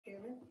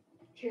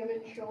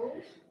Chairman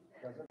Scholes.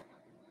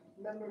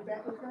 Member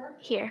Betancourt.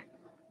 Here.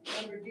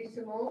 Member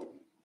DeSimone.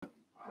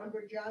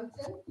 Member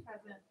Johnson.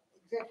 Present.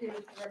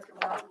 Executive Director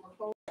Rhode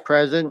McCoy.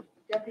 Present.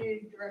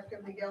 Deputy Director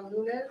Miguel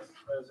Nunez.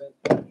 Present.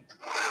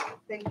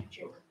 Thank you,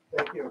 Chair.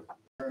 Thank you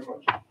very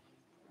much.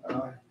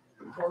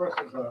 Before us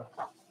is a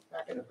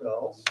packet of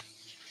bills.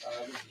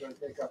 This is going to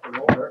take up an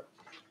order.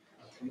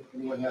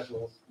 Anyone has a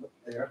little slip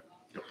there.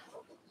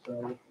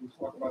 So we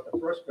talk about the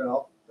first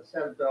bill, the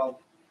Senate bill,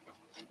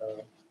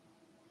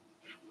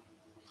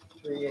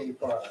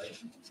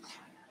 385.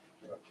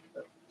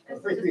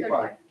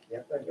 335. Yeah,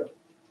 thank you.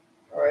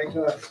 All right.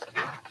 Let's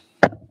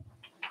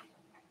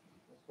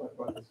talk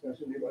about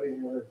discussion. Anybody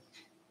have a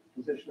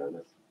position on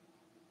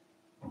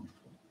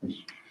this?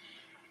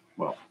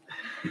 Well,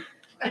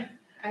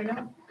 I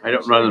know. I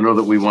don't rather know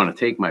that we want to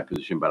take my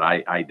position, but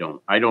I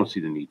don't see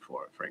the need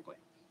for it, frankly.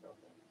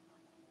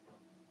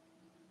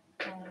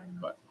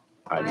 But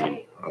I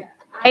mean,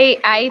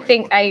 I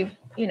think I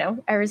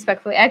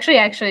respectfully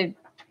actually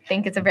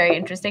think it's a very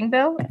interesting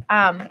bill.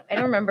 I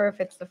don't remember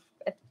if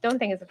I don't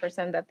think it's the first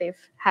time that they've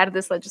had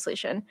this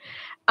legislation.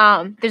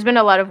 There's been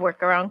a lot of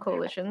work around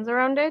coalitions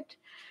around it.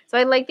 So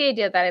I like the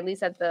idea that at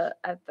least at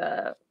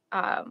the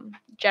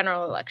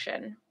general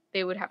election,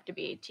 they would have to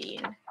be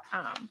 18.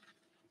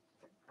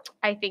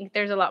 I think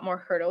there's a lot more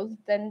hurdles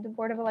than the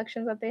Board of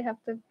Elections that they have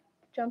to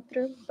jump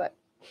through, but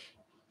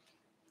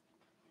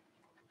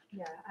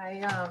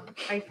yeah,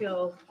 I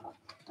feel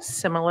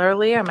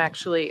similarly. I'm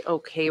actually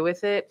okay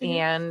with it,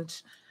 and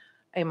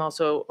I'm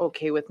also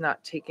okay with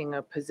not taking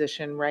a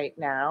position right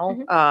now.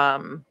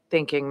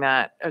 Thinking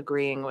that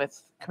agreeing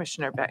with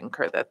Commissioner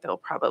Betancourt that they'll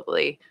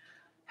probably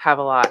have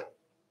a lot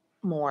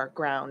more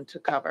ground to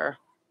cover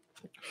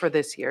for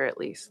this year at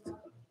least.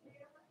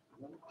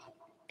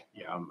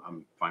 yeah,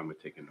 I'm fine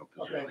with taking no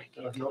position. Okay,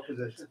 so no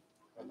position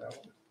on that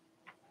one.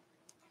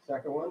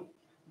 Second one?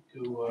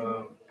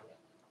 Do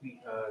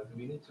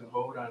we need to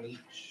vote on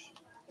each?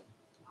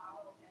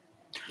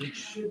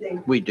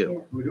 We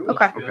do. We do?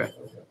 Okay. Okay.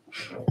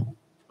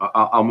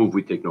 I'll move.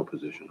 We take no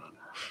position on it.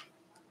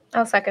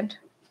 I'll second.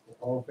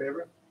 All in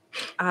favor?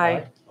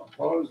 I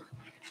Opposed?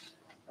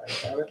 I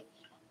have it.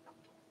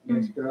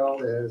 Next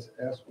bill is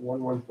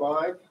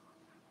S115,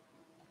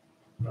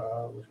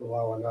 which will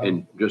allow another.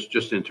 And just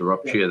to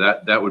interrupt, Chair,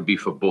 that would be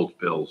for both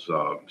bills,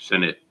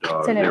 Senate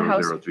Senate and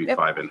House.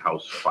 0035 and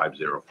House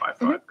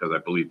 5055, because I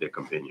believe they're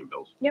companion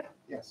bills.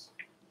 Yes.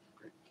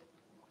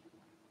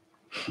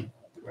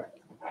 Right.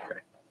 Okay.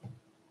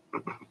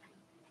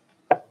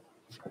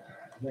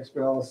 Next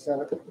bill is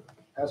Senate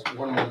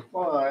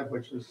S115,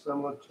 which is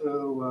similar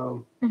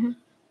to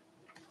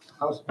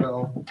House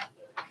Bill.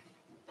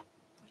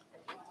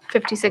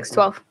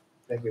 5612.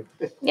 Thank you.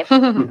 Yep.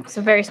 It's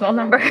a very small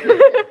number.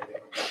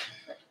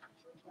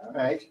 All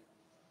right.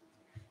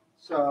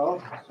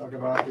 So let's talk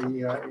about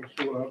the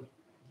issue of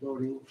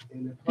voting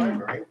in the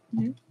primary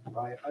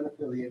by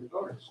unaffiliated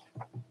voters.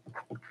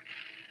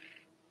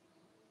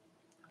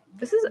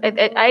 This is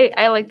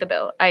I like the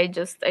bill. I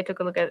took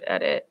a look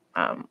at it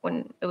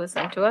when it was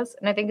sent to us,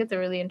 and I think it's a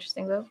really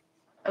interesting bill.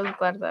 I was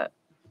glad that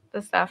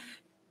the staff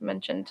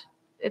mentioned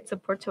its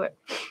support to it.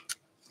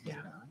 And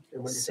what do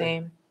you think?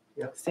 same.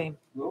 Yeah. Same.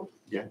 Lou?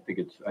 Yeah, I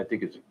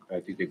think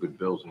they're good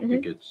bills. I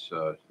think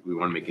we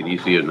want to make it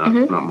easier, not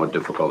more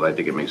difficult. I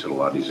think it makes it a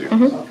lot easier.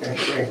 Okay,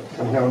 great.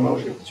 Can we have a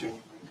motion?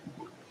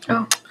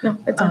 Oh no,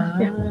 it's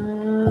on. Yeah.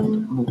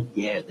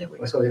 Yeah, there we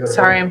go. So you're gonna-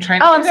 Sorry, I'm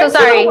trying. Oh, I'm so to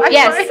sorry. I'm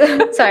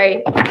Yes,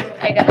 sorry.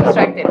 I got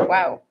distracted.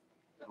 Wow.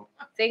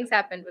 Things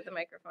happened with the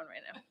microphone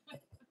right now. All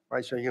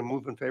right, so you're gonna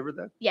move in favor of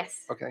that?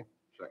 Yes. Okay,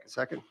 Second.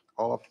 second.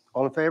 All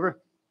in favor?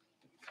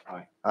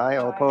 Aye. Aye,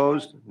 all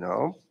opposed?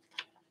 No.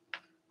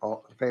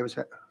 All in favor,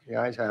 the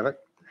ayes have it.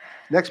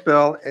 Next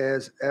bill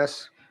is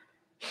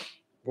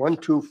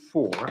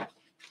S124,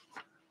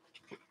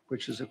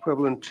 which is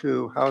equivalent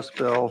to House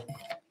Bill,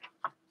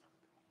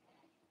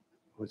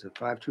 was it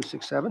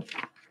 5267?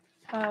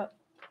 Uh,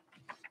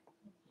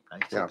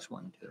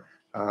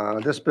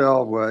 5612. This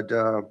bill would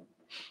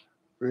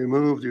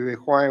remove the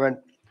requirement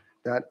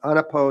that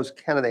unopposed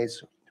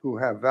candidates who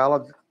file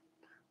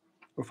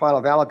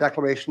a valid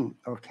declaration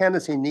of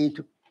candidacy need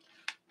to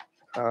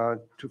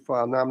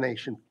file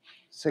nomination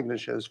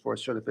signatures for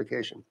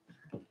certification.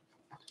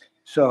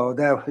 So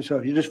if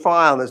you just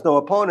file, there's no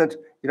opponent,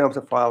 you don't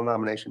have to file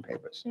nomination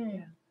papers.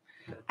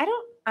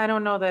 I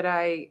don't know that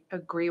I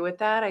agree with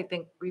that. I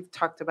think we've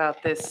talked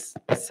about this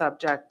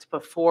subject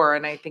before,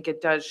 and I think it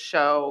does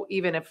show,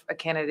 even if a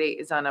candidate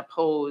is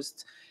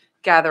unopposed,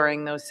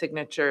 gathering those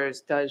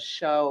signatures does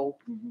show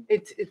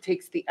it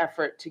takes the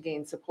effort to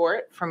gain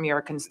support from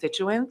your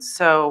constituents.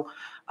 So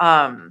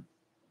I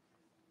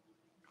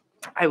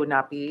would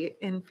not be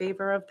in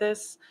favor of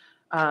this,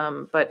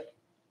 but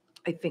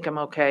I think I'm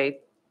okay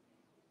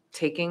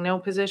taking no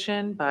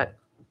position, but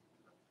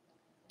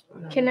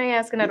Can I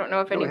ask, and I don't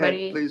know if Go ahead,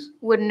 anybody please.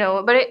 would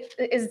know, but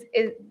is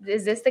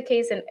this the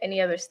case in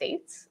any other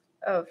states?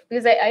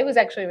 Because I was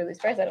actually really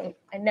surprised. I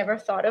never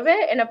thought of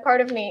it, and a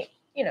part of me,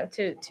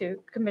 to the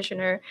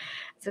commissioner's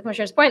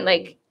point,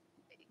 like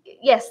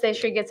yes, they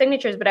should get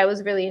signatures, but I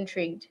was really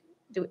intrigued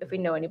if we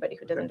know anybody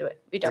who doesn't do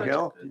it. We don't.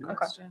 Miguel?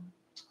 Question.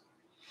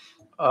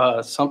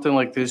 Something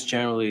like this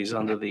generally is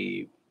under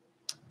the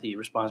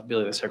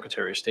responsibility of the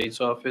Secretary of State's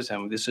office,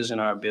 and this isn't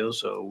our bill,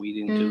 so we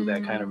didn't do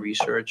that kind of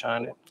research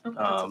on it.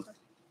 Okay.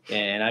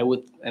 And I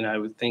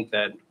would think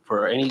that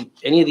for any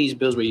of these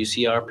bills where you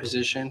see our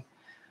position,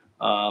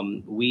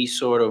 we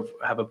sort of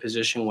have a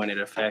position when it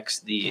affects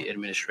the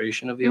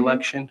administration of the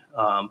election.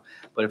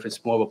 But if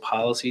it's more of a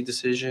policy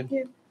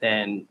decision,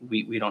 then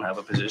we don't have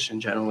a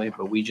position generally.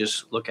 But we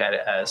just look at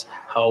it as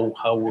how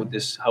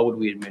would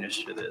we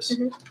administer this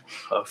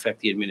affect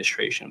the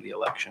administration of the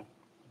election?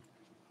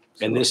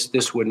 And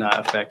this would not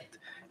affect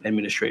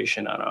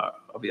administration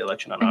of the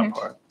election on our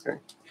part. So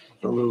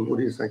Lou, what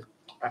do you think?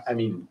 I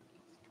mean,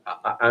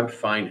 I'm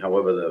fine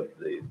however the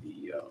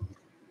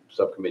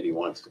subcommittee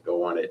wants to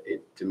go on it.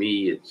 To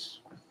me, it's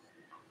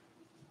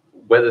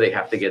whether they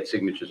have to get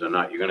signatures or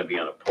not, you're gonna be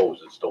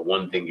unopposed. It's the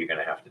one thing you're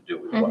gonna have to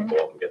do is what,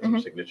 go out and get some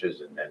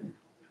signatures and then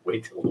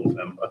wait till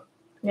November.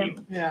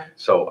 Yeah.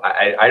 So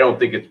I don't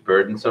think it's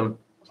burdensome,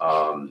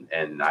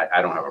 and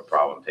I don't have a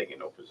problem taking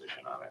no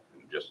position on it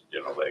and just,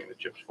 letting the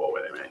chips fall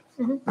where they may.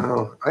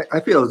 Oh, I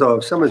feel as though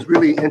if someone's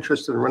really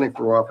interested in running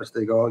for office,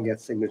 they go and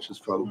get signatures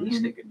At from,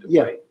 least they could do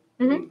Yeah. it.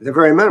 they're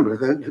very members,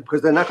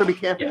 because they're not going to be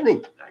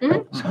campaigning.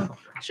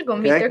 Should go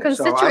meet their Okay,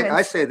 so constituents.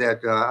 I say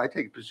that, I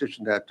take a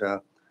position that,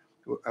 to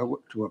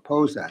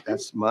oppose that.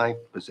 That's my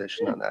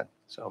position on that.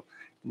 So,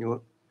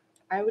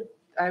 I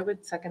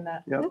would second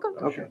that. yeah, Okay.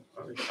 okay,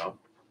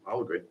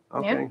 I'll agree.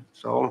 okay.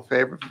 So all in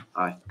favor?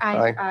 I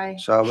Aye.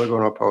 So we're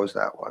going to oppose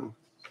that one.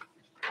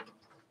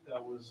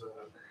 That was,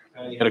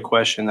 you had a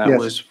question that Yes.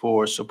 was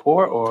for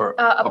support or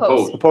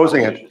oppose.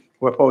 Opposing it.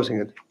 We're opposing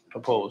it.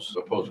 oppose?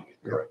 Opposing it,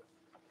 correct.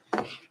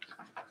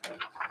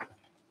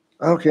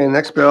 Okay,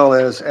 next bill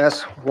is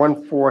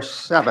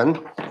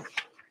S-147,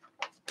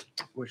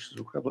 which is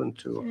equivalent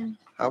to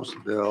House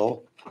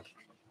Bill,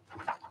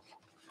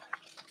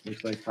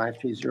 looks like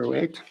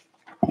 5308.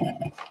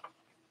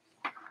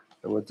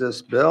 And with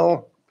this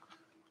bill,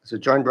 it's a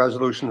joint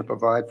resolution to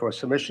provide for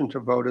submission to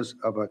voters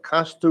of a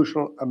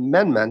constitutional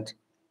amendment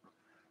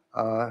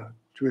to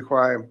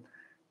require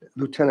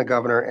Lieutenant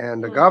Governor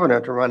and the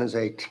governor to run as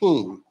a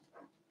team.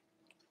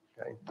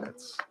 Okay,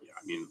 that's, Yeah,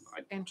 I mean,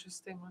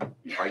 Interesting one.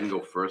 if I can go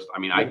first, I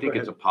mean, Yeah, I go think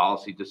ahead. it's a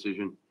policy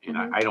decision, and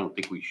I don't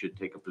think we should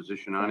take a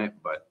position on it,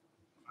 but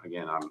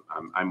again,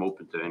 I'm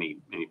open to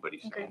anybody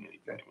saying Okay. anything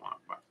they want,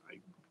 but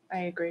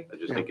I agree. I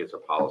just think it's a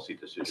policy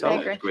decision. I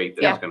and agree. It's great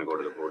that Yeah. it's gonna go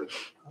to the voters.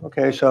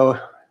 okay, so,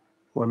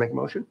 want to make a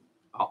motion?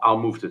 I'll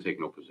move to take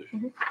no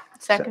position.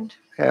 Second.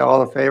 Okay,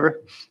 all in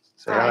favor?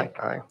 Say Aye. aye.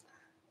 Aye.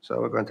 So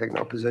we're going to take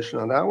no position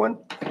on that one.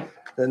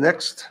 The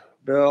next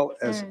bill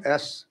is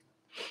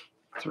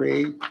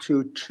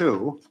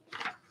S-322,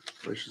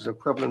 which is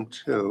equivalent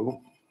to,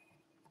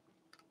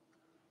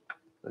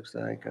 looks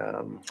like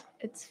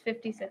It's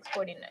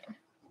 5649.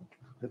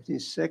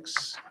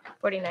 56,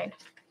 49.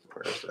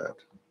 where is that?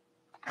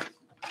 I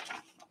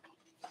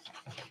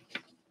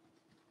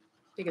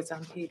think it's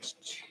on page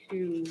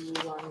 2.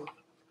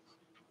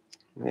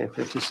 Yeah,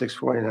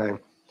 5649.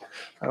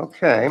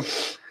 Okay,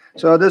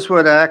 so this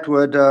would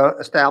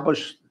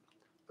establish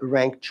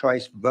ranked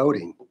choice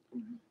voting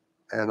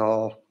and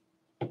all,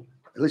 at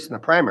least in the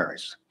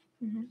primaries.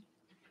 Mhm.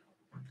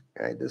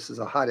 Okay, this is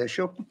a hot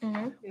issue.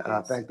 Mhm.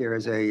 In fact, there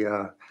is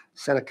a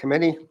Senate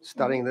committee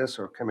studying this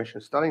or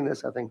commission studying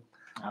this. I think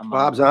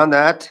Bob's on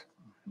that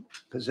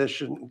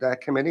position,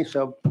 that committee.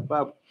 So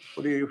Bob,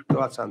 what are your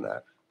thoughts on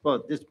that? Well,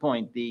 at this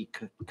point, the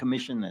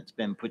commission that's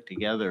been put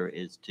together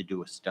is to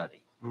do a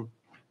study.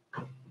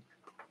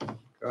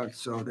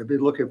 So they'll be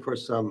looking for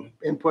some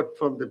input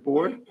from the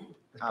board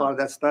as part of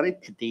that study?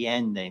 At the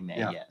end, they may,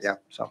 Yeah, yes. yeah.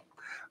 So,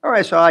 all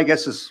right, so I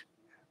guess it's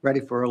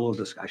ready for a little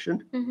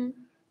discussion. Mhm.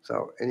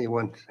 So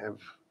anyone have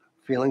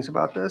feelings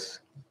about this?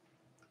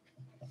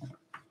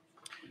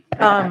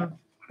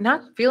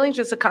 Not feeling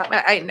just a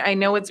comment. I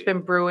know it's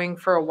been brewing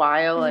for a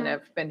while and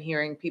I've been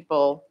hearing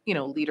people,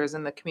 leaders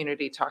in the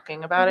community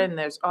talking about it. And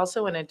there's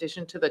also, in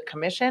addition to the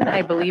commission,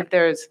 I believe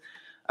there's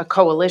a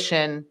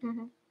coalition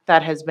Mhm.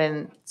 that has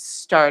been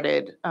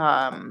started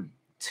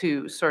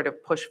to sort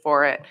of push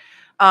for it.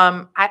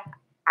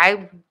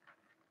 I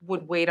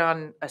would wait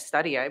on a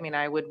study. I mean,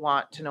 I would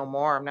want to know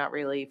more. I'm not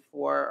really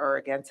for or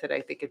against it. I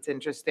think it's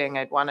interesting.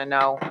 I'd want to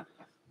know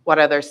what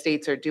other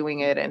states are doing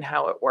it and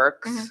how it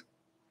works. Mhm.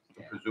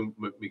 I presume,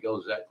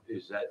 Miguel,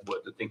 is that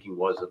what the thinking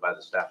was by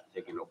the staff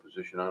taking no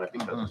position on it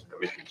because the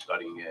commission's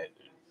studying it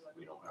and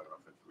we don't have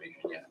enough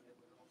information yet?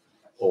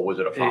 Or was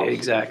it a policy?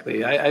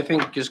 Exactly. I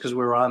think just because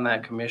we're on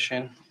that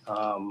commission,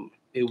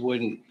 it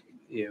wouldn't,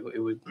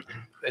 it would,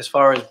 as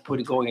far as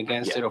going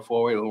against it or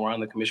forward, when we're on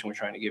the commission, we're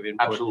trying to give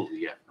input. Absolutely,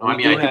 yeah. No, We I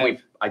mean, do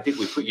I think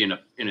we put you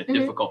in a Mhm.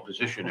 difficult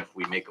position if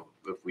we make a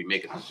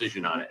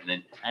decision on it and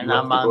then. And you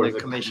have I'm to on go to the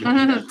commission.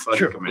 That's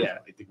True, commission. yeah.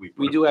 I think we.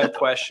 We put do it- have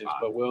questions,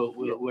 but we'll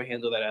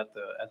handle that at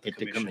the At the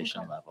commission.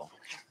 commission level.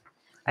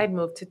 I'd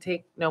move to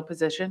take no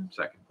position.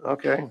 Second.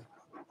 Okay,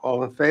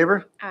 all in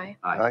favor? Aye.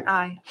 Aye.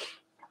 Aye.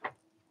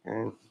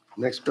 And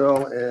next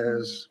bill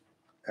is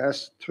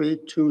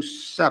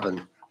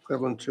S327,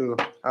 equivalent to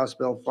House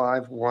Bill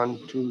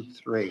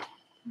 5123.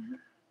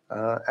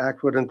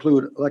 Act would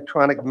include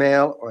electronic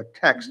mail or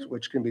text,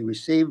 which can be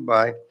received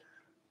by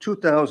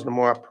 2,000 or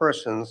more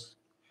persons.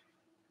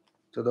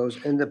 To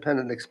those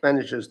independent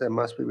expenditures that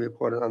must be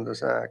reported under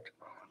this act.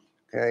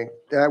 Okay,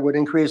 that would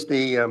increase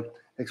the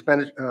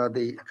expenditure,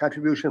 the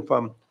contribution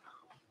from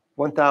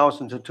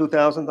 $1,000 to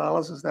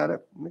 $2,000. Is that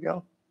it,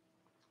 Miguel?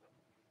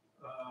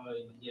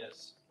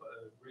 Yes,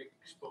 Rick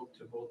spoke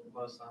to both of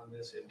us on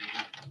this, and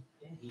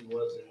he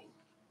wasn't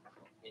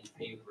in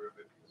favor of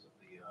it because of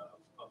the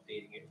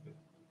updating it.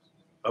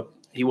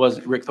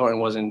 Rick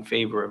Thornton was in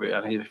favor of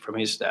it from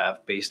his staff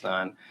based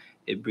on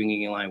it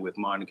bringing in line with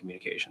modern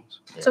communications.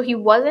 So he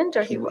wasn't,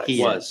 or he was?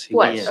 He Was. is.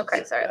 Was, He is.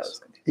 okay, sorry. Yes.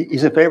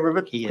 He's in favor of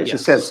it? He It is.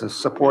 just says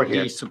support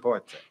here. He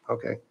supports it.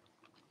 Okay,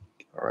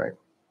 all right.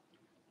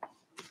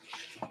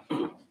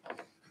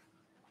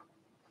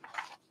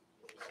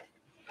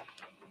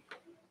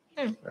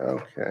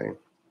 Okay,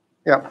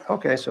 yeah,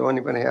 okay, so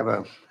anybody have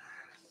a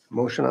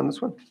motion on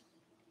this one?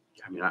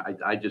 I mean,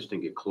 I just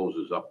think it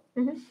closes up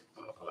Mhm.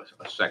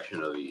 a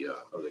section of the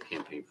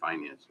campaign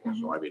finance law.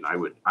 So I mean, I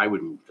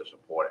would move to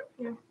support it.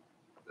 Yeah.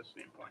 At this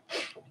standpoint.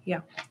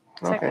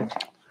 Okay. Second.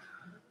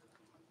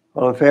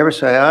 All in favor,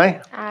 say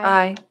aye.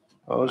 Aye.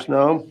 Opposed,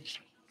 no.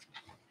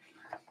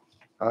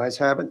 Ayes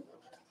have it.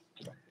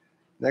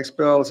 Next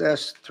bill is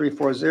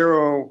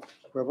S340,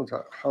 equivalent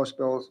to House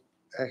Bill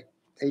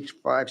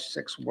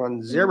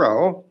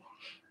H5610.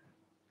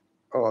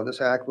 Oh,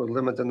 this act would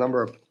limit the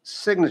number of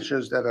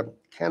signatures that a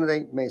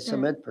candidate may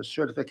submit for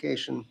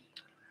certification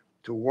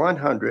to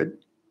 100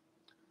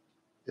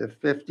 if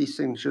 50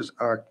 signatures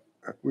are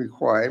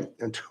required,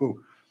 and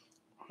to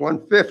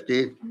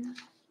 150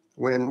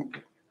 when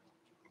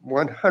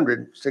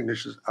 100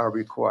 signatures are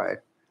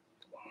required.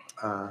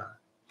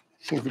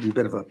 Seems to be a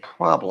bit of a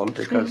problem,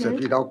 because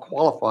if you don't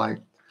qualify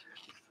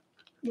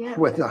Yeah.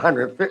 with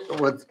 100,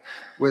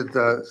 with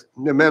the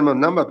minimum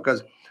number,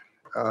 because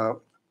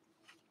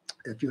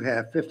if you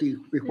have 50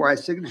 required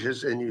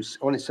signatures and you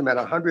only submit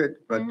 100,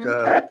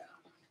 but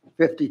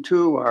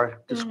 52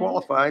 are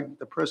disqualified,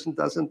 the person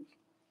doesn't,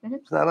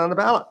 it's not on the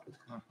ballot.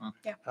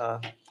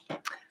 Mhm.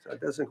 So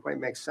it doesn't quite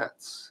make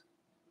sense.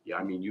 Yeah,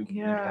 I mean, you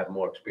Yeah. have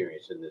more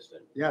experience in this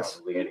than Yes.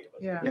 probably any of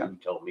us. Yeah. You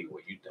tell me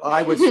what you think.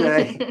 I would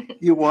say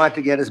you want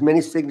to get as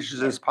many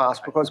signatures as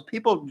possible, because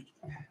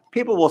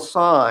people will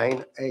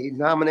sign a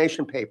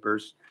nomination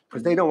papers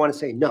because they don't want to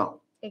say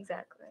no.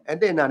 Exactly. And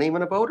they're not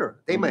even a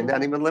voter. They might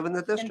not even live in the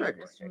In the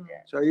district. district,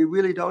 yeah. So you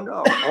really don't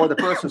know. Or the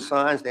person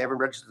signs, they haven't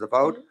registered to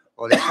vote,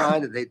 or they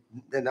signed that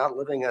they're not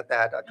living at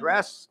that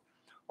address,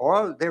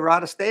 or they're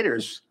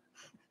out-of-staters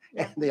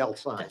and they all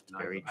sign. That's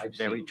very, I've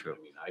very seen- true.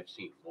 I mean, I've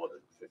seen more than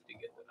 50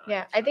 get denied.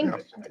 Yeah, I think-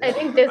 I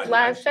think this I've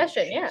last seen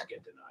session, sheets yeah.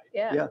 get denied.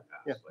 Yeah. in the Yeah,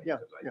 past, like, yeah,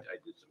 'cause yeah. I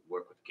did some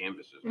work with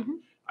canvases,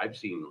 and I've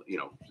seen,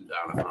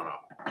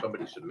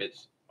 somebody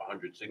submits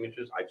 100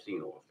 signatures, I've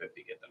seen over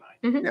 50 get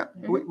denied. Yeah,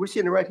 we've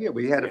seen it right here.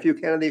 We had a few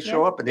candidates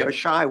show up and they were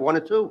shy, one or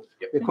two.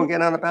 Yep. They couldn't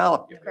get on the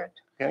ballot. Correct.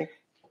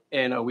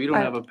 And we don't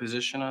have a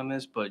position on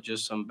this, but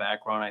just some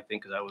background, I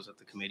think, because I was at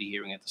the committee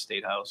hearing at the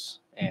State House,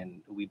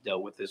 and we've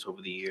dealt with this over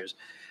the years.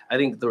 I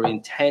think the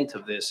intent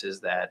of this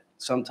is that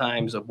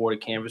sometimes a board of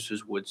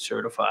canvassers would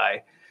certify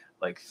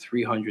like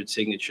 300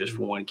 signatures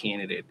for one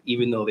candidate,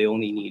 even though they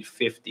only need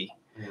 50.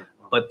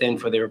 But then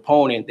for their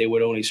opponent, they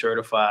would only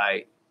certify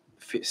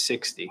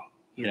 60,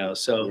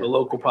 so the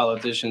local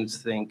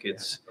politicians think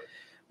it's,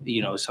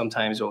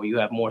 sometimes, oh, you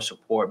have more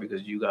support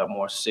because you got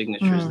more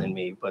signatures than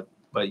me, but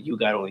you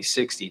got only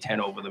 60, 10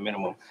 over the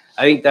minimum.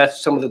 I think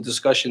that's some of the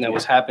discussion that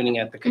was happening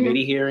at the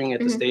committee hearing at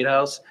the State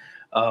House.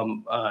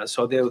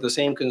 So there were the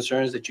same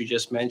concerns that you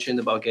just mentioned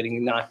about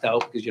getting knocked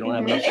out because you don't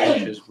have enough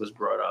signatures was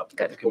brought up at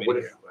the But committee what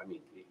hearing. if, I mean,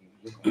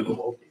 you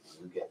vote,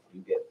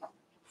 you get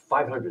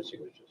 500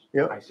 signatures.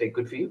 Yeah. I say,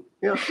 good for you.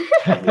 Yeah.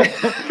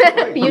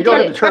 You You don't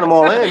have did. to turn them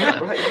all in.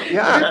 Right.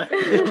 Yeah,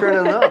 just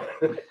turn it up.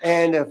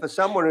 And if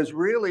someone is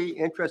really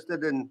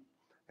interested in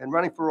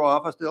running for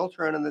office, they'll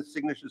turn in the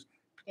signatures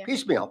Yeah.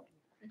 piecemeal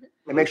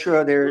and make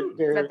sure they're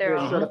That they're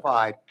all-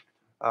 certified.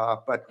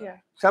 But Yeah.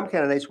 some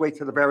candidates wait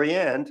till the very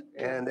end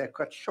and they're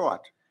cut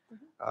short.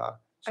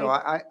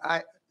 So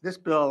this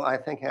bill, I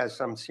think, has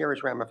some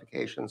serious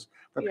ramifications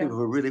for Yeah. people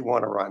who really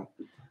want to run.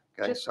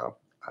 Okay, Just- so,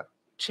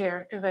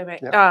 Chair, if I may,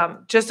 Yeah.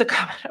 just a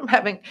comment, I'm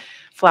having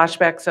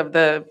flashbacks of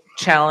the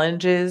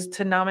challenges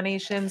to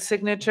nomination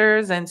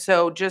signatures. And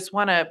so just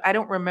want to, I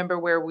don't remember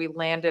where we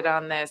landed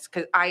on this,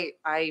 because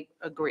I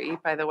agree,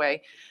 by the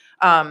way,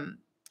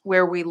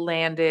 where we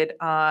landed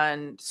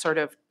on sort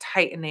of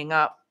tightening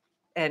up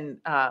and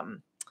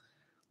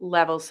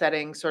level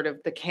setting sort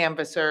of the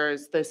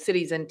canvassers, the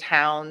cities and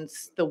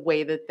towns, the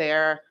way that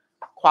they're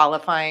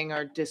qualifying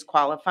or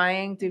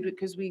disqualifying,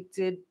 because we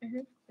did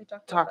We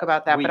talked talk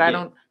about that, We but I did.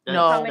 don't That's-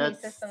 know. How many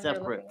That's systems you're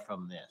looking separate at?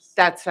 from this.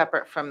 That's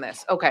separate from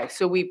this. Okay,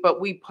 so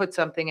we put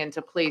something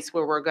into place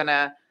where we're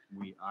gonna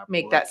We are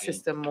make that working-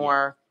 system yeah,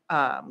 more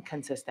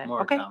consistent.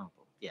 More Okay,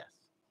 accountable, yes.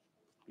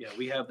 Yeah,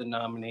 we have the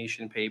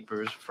nomination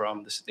papers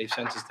from they've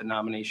sent us the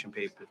nomination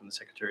papers from the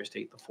Secretary of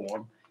State, the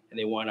form, and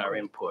they want our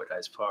input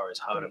as far as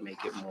how to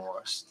make it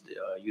more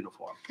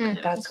uniform.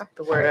 That's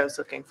the word I was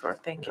looking for.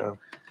 Thank you.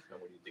 So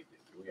what do you think?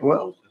 Do we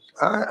Well, oppose this?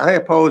 I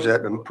oppose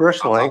it, and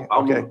personally,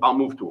 okay, I'll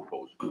move to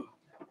oppose.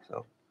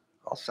 so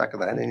I'll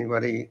second that.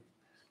 Anybody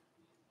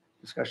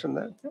discussion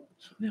that?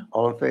 No.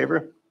 All in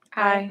favor?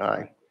 Aye.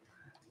 Aye.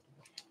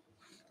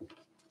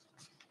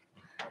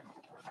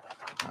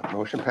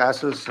 Motion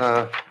passes.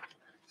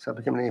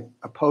 Subcommittee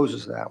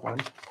opposes that one.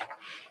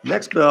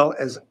 Next bill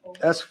is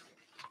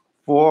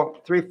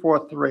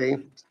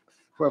S4343,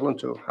 equivalent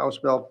to House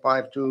Bill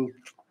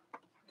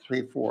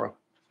 5234.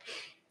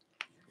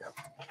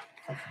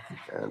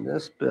 And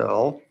this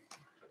bill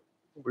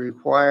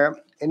require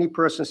any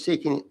person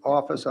seeking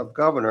office of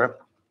governor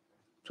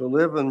to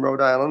live in Rhode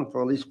Island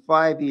for at least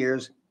 5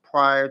 years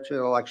prior to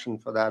the election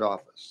for that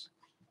office.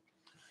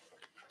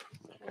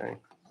 Okay.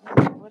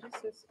 What is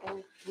this?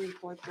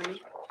 0343?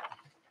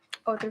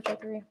 Oh,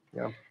 343.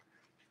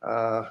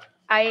 Uh,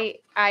 I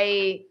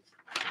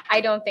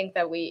don't think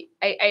that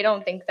I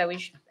don't think that we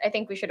should. I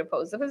think we should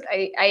oppose this.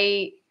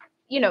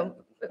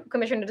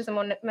 Commissioner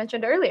DeSimone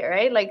mentioned earlier,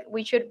 right? Like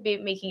we should be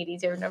making it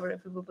easier for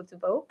people to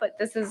vote, but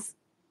this is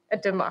a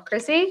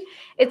democracy.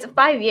 It's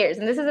 5 years,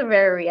 and this is a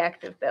very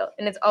reactive bill,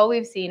 and it's all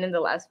we've seen in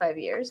the last 5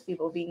 years: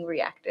 people being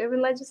reactive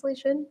in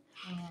legislation.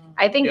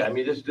 I think Yeah, I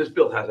mean, this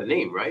bill has a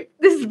name, right?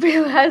 this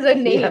bill has a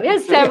name. It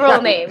has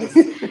several names.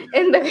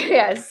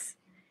 Yes,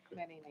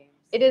 Many names.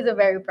 it is a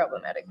very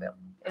problematic bill,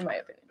 in my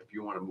opinion. If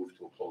you want to move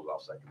to oppose, I'll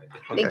second it.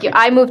 Thank you.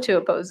 I move to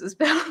oppose this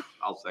bill.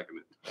 I'll second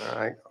it. All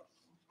right.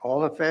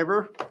 All in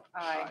favor?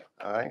 Aye.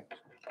 Aye.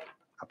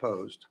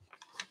 Opposed.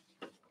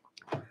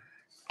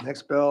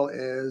 Next bill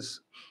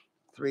is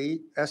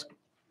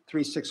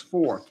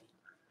S364.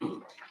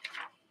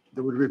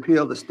 That would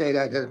repeal the state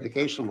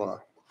identification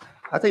law.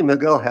 I think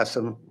Miguel has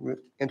some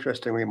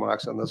interesting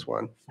remarks on this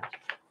one.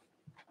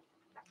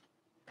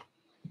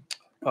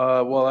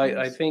 Well,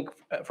 I think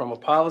from a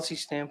policy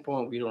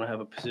standpoint, we don't have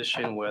a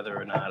position whether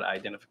or not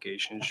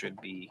identification should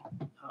be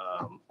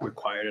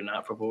required or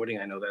not for voting.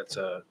 I know that's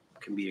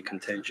can be a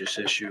contentious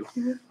issue.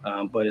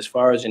 But as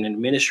far as an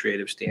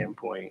administrative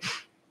standpoint,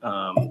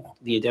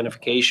 the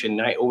identification,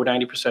 over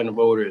 90% of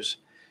voters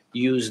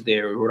use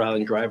their Rhode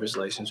Island driver's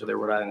license or their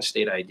Rhode Island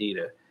state ID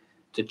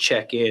to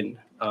check in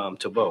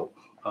to vote,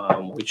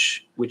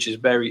 which is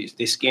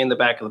they scan the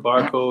back of the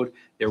barcode,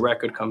 their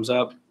record comes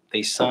up,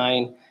 they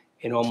sign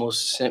in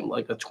almost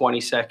like a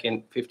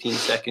 20-second,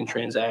 15-second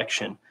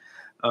transaction.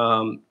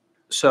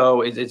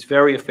 So it's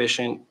very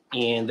efficient,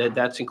 and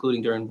that's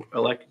including during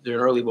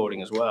early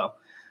voting as well.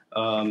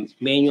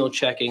 Manual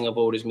checking of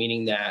voters,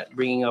 meaning that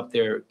bringing up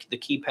the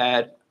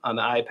keypad on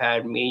the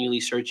iPad, manually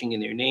searching in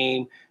their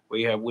name,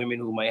 where you have women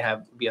who might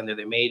be under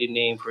their maiden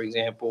name, for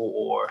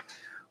example,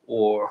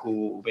 or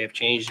who may have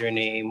changed their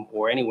name,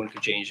 or anyone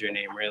could change their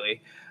name really,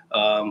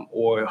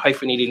 or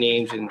hyphenated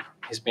names in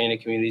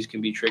Hispanic communities can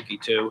be tricky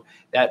too.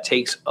 That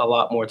takes a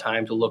lot more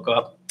time to look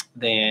up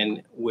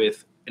than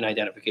with a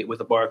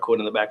barcode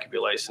on the back of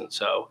your license.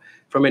 So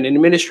from an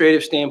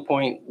administrative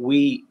standpoint,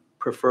 we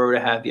prefer to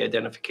have the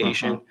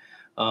identification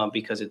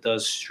because it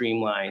does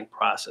streamline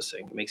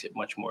processing. It makes it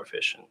much more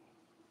efficient.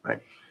 Right.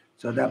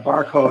 So that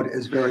barcode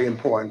is very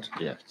important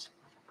Yes.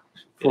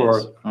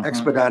 for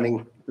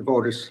expediting the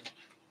voters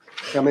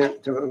coming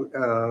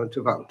to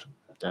vote.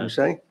 You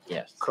say?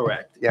 Yes.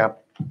 Correct. Yeah.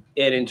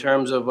 And in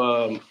terms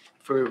of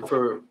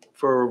for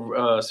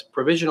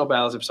provisional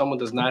ballots, if someone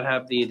does not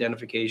have the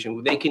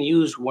identification, they can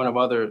use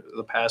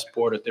the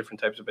passport or different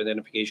types of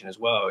identification as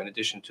well, in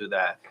addition to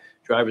that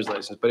driver's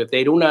license. But if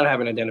they do not have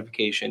an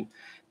identification,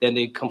 then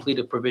they complete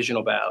a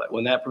provisional ballot.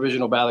 When that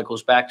provisional ballot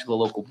goes back to the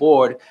local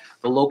board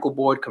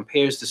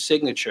compares the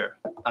signature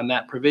on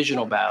that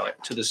provisional ballot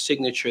to the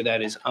signature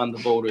that is on the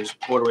voter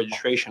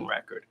registration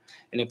record.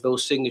 And if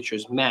those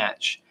signatures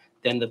match,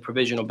 then the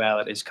provisional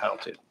ballot is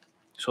counted.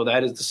 So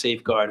that is the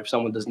safeguard. If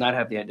someone does not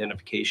have the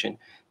identification,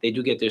 they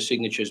do get their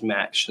signatures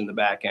matched in the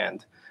back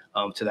end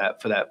for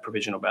that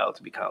provisional ballot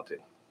to be counted.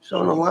 So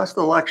in the last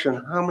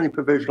election, how many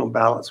provisional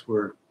ballots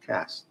were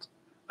cast?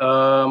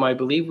 I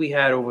believe we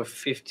had over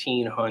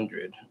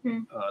 1,500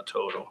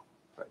 total.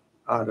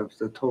 Out of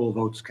the total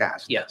votes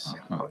cast? Yes.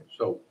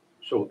 So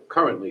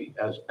currently,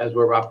 as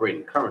we're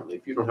operating currently,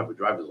 if you don't have a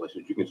driver's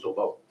license, you can still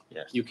vote.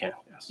 Yes. You can.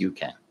 Yes. You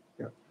can.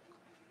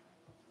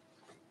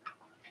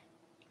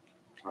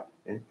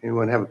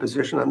 Anyone have a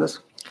position on this?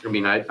 I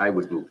mean, I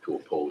would move to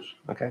oppose.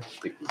 Okay. I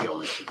think the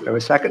only thing to Have a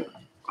second?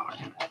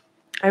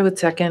 I would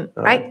second.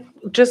 All right.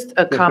 Just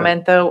a Good,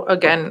 comment though,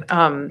 again,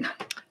 I'm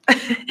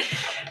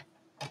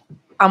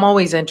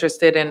always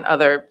interested in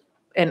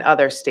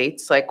other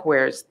states, like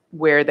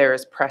where there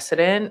is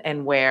precedent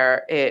and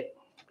where it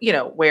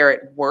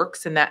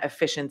works and that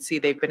efficiency,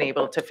 they've been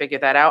able to figure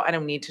that out. I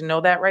don't need to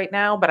know that right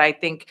now, but I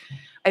think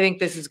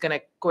this is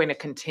going to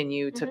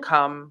continue to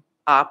come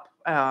up.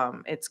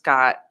 It's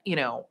got,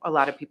 a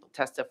lot of people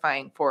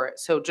testifying for it.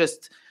 So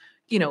just,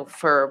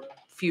 for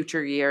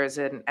future years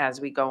and as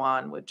we go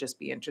on, would just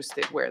be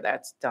interested where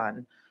that's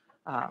done.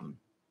 But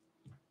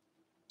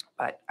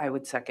I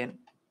would second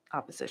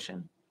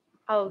opposition.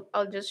 I'll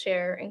just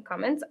share in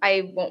comments.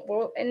 I won't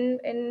vote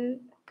in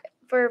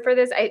for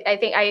this. I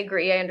think I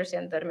agree. I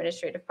understand the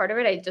administrative part of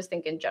it. I just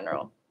think in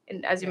general,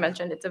 and as you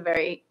mentioned, it's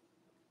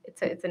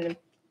an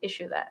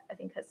issue that I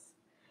think has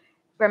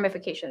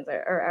ramifications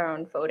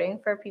around voting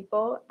for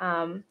people,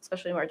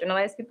 especially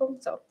marginalized people.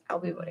 So I'll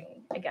be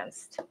voting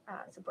against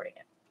supporting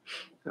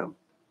it.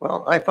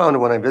 Well, I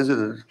found when I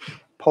visited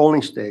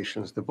polling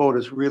stations, the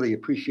voters really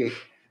appreciate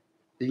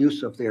the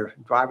use of their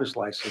driver's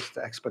license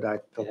to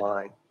expedite the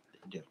line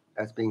They do.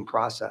 that's being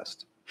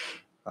processed.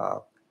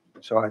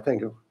 So I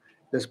think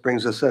this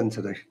brings us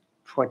into the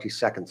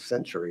 22nd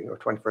century or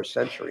 21st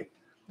century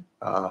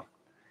in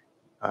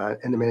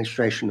the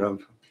administration of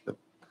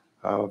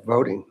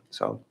voting.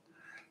 So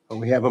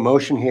we have a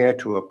motion here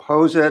to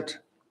oppose it.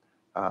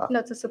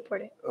 No, to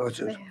support it. Oh,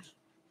 it's-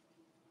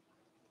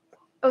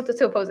 Oh,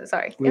 to oppose it.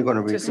 Sorry. We're Yep. going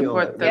to To repeal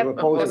support it. the Yep. We're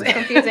That was opposing it.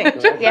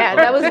 confusing. Yeah,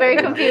 that was very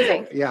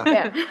confusing. Yeah,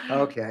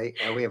 Yeah. okay.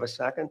 And we have a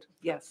second?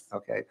 Yes.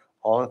 Okay.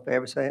 All in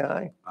favor, say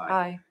aye.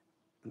 Aye.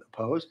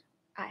 Opposed?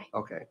 Aye.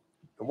 Okay.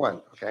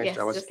 One, okay, Yes,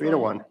 so it's just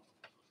 3-1.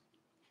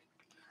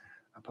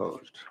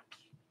 Opposed.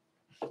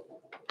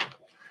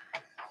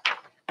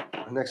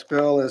 The next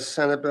bill is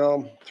Senate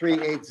Bill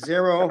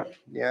 380.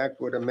 The act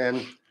would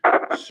amend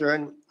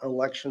certain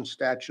election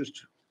statutes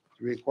to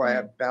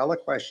require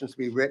ballot questions to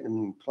be written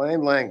in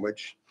plain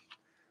language,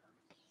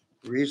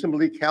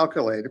 reasonably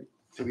calculated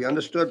to be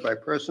understood by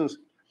persons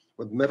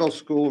with middle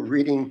school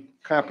reading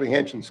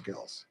comprehension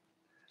skills.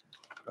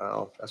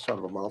 Well, that's sort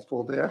of a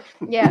mouthful there.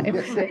 Yeah. It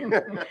was,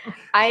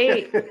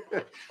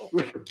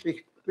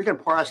 We can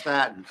parse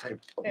that and say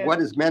Yeah. what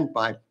is meant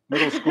by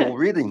middle school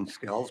reading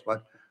skills,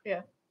 but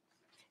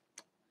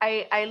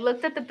I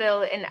looked at the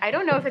bill, and I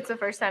don't know if it's the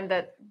first time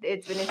that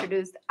it's been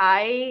introduced.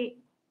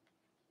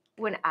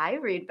 When I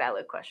read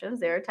ballot questions,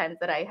 there are times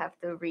that I have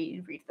to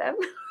read them.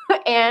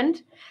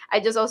 And I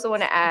just also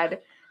want to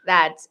add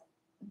that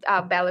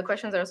ballot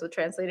questions are also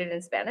translated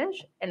in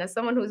Spanish. And as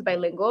someone who's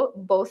bilingual,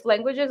 both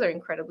languages are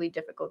incredibly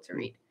difficult to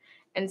read.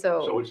 And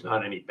So it's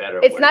not any better.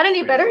 it's when not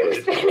any better in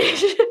translated.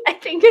 Spanish. I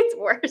think it's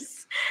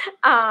worse.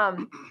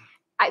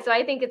 So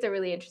I think it's a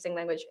really interesting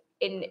language.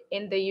 In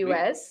the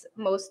U.S.,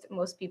 most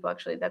people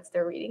actually, that's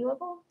their reading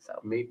level. So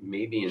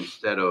Maybe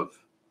instead of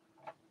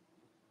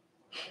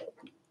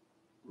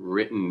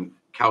written,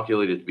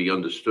 calculated to be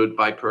understood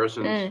by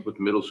persons with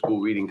middle school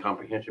reading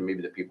comprehension,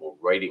 maybe the people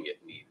writing it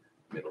need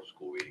middle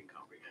school reading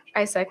comprehension.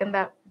 I second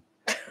that.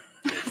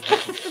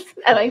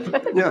 I like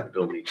that. yeah.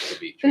 Bill needs to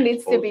be It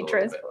needs to be transposed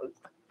a little bit. transposed.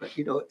 But,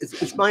 you know,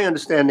 it's my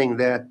understanding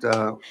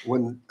that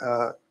when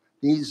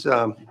these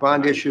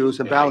bond issues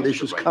and ballot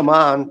issues come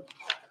on,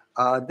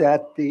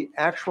 that the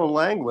actual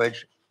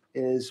language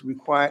is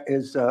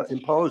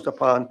imposed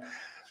upon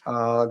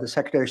the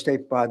Secretary of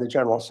State by the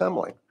General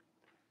Assembly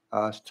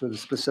to the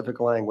specific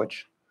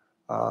language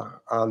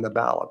on the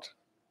ballot.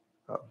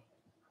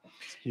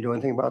 You know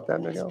anything about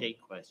that, Miguel? State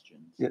questions.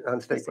 Yeah,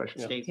 on state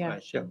question, yeah. State Yeah.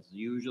 questions,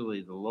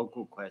 usually the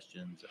local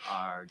questions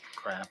are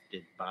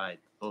crafted by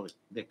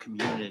the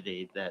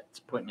community that's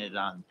putting it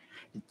on.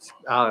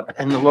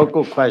 And the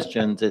local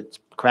questions, it's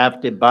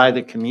crafted by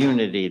the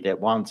community that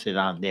wants it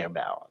on their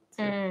ballot.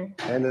 Mm.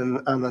 And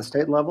then on the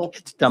state level,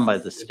 It's done by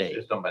the It's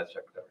state. done by the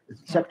secretary.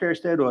 is it Secretary of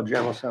State or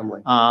General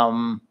Assembly?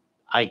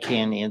 I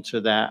can't answer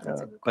that,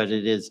 Yeah. but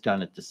it is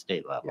done at the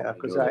state level. Yeah,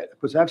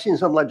 because I've seen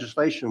some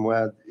legislation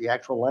where the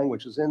actual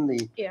language is in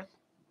the Yeah.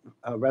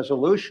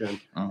 resolution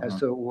as Mhm.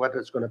 to what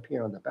is going to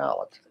appear on the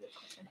ballot.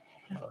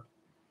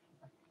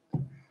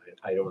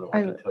 I don't know.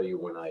 I can tell you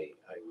when I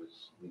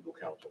was legal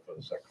counsel for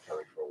the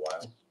secretary for a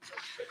while.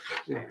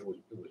 It was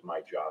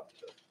my job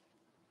to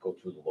go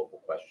through the local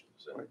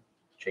questions and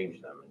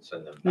change them and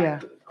send them Yeah.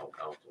 back to the town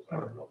councils. I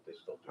don't know if they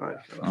still do Right.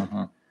 that.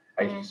 Mhm.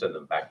 I used to send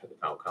them back to the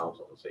town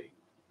council and say,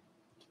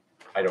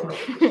 I don't know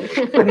what this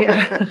is.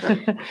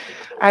 Yeah.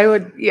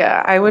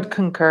 I would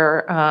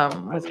concur I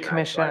with mean,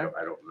 Commissioner.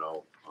 I don't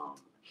know.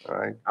 All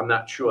right, I'm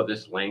not sure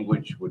this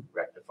language would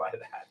rectify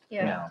that.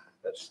 Yeah.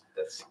 That's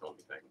the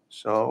only thing.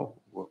 so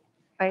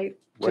I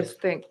what-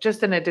 just think,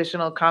 just an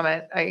additional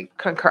comment, I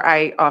concur,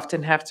 I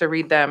often have to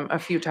read them a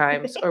few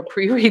times or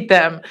pre-read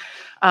them.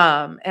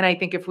 And I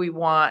think if we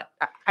want,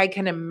 I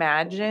can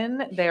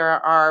imagine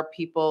there are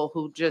people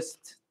who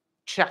just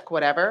check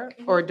whatever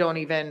or don't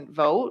even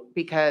vote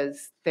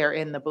because they're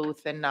in the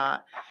booth and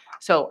not.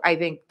 So I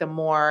think the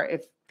more,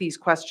 if these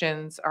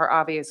questions are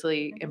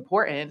obviously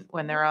important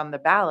when they're on the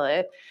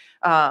ballot,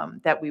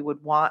 that we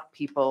would want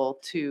people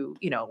to,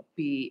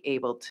 be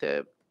able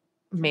to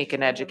make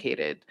an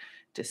educated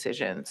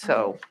decision.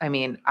 So, I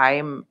mean,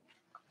 I'm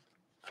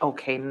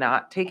okay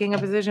not taking a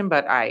position,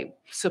 but I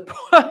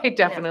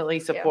definitely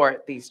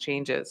support these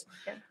changes.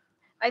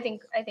 I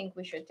think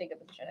we should take a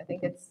position. I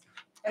think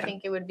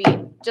it would be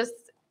just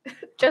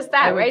that,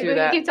 I would right? do We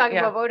that, keep talking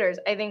yeah. about voters.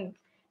 I think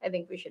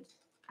we should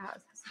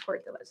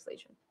support the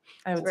legislation.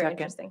 I It's would very second.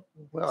 interesting.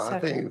 well, I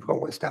Second. think if we go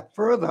one step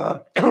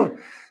further,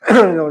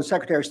 the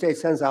Secretary of State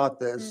sends out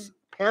this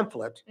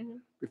pamphlet Mhm.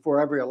 before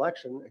every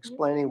election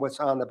explaining what's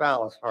on the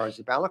ballot as far as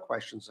the ballot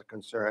questions are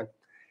concerned.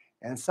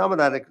 And some of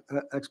that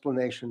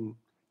explanation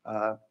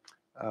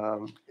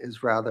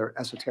is rather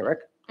esoteric,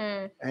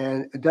 Mm.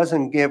 and it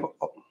doesn't give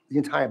the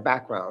entire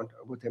background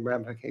of what the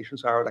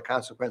ramifications are, or the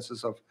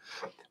consequences of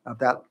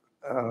that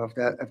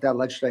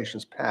legislation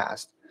is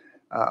passed.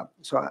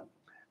 So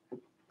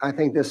I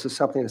think this is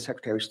something the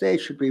Secretary of State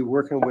should be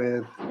working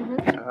with,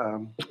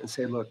 and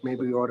say, look,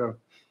 maybe we ought to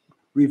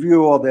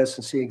review all this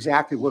and see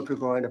exactly what we're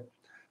going to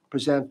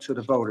present to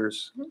the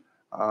voters.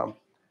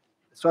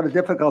 It's sort of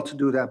difficult to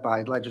do that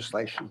by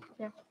legislation.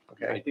 Yeah. I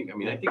Okay. think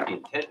the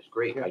intent is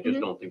great. I just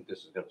don't think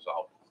this is gonna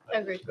solve it.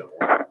 I think it's Agreed.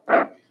 gonna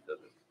work. It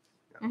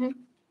doesn't-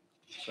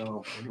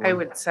 So. I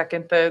would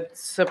second the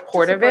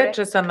support of support it, it.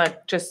 just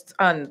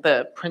on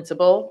the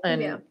principle Yeah,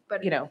 and,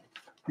 but you know,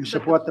 You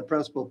support the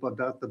principle, but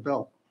not the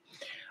bill.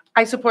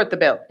 I support the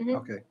bill.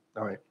 Okay,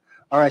 all right.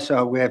 All right,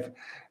 so we have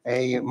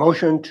a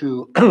motion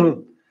to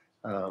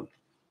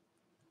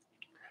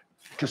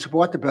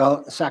support the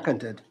bill,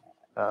 seconded.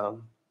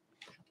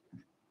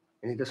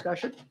 Any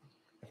discussion?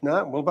 If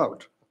not, we'll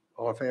vote.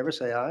 All in favor,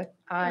 say aye.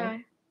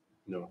 Aye.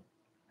 No.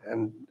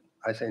 And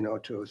I say no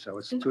too, so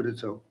it's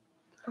 2-2.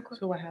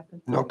 So what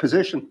happened? No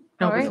position.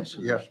 No All right.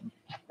 position. Yeah.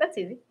 That's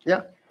easy.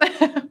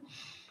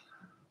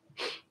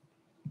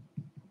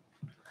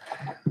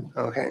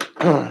 Okay,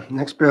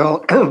 next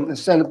bill, the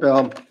Senate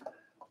Bill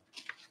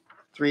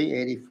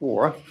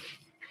 384,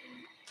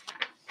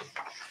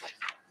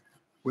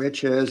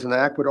 which is an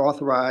act would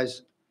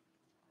authorize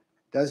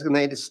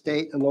designated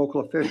state and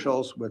local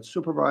officials with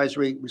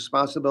supervisory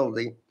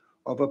responsibility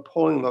over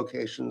polling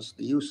locations,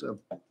 the use of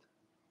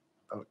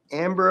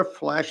amber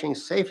flashing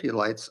safety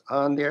lights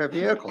on their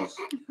vehicles.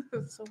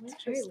 So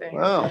interesting.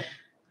 Wow.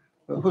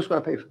 Well, who's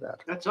going to pay for that?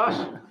 That's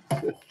us.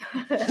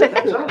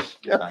 That's us.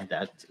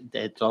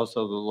 That's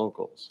also the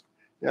locals.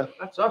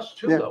 That's us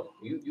too, Yeah. though.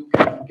 You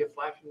can get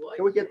flashing lights.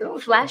 Can we get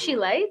those? Flashy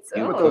lights?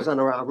 Can we put Oh. those on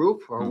our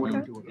roof, or what do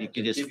we do with You them?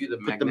 could just Give you the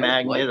put the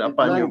magnetic magnet light. up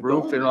on your Magnet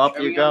roof and off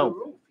you Cherry on the go.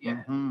 roof,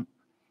 Yeah, Mhm.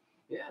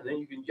 yeah, then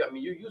you can,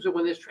 you use it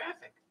when there's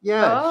traffic.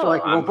 Yeah, so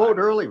like, Oh. we'll vote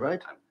early,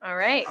 right? All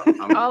right.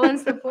 I'm- All in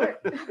support.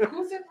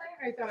 Who's in there?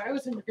 I thought I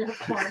was in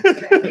uniform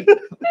today.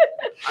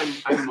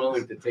 I'm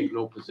willing to take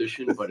no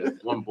position, but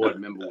if one board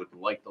member would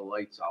like the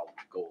lights, I'll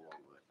go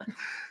along with it.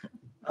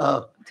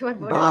 Do I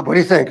vote? Bob, what do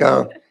you think?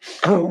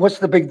 What's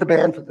the big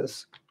demand for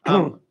this?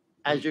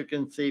 As you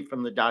can see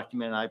from the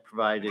document I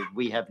provided,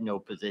 we have no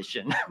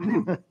position.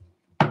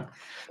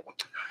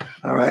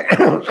 All right.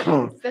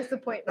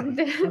 Disappointment.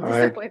 right.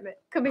 Disappointment.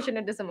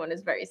 Commissioner DeSimone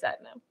is very sad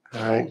now.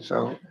 All right,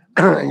 so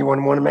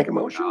anyone want to make a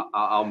motion?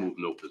 I'll move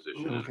no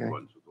position in Okay.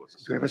 accordance with what's.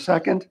 Do we have a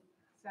second?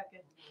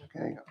 Second.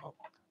 Okay,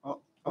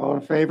 all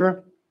in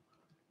favor?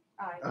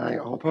 Aye. Aye,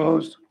 all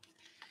opposed?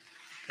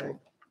 Okay.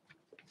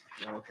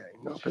 Okay,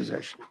 no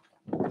position.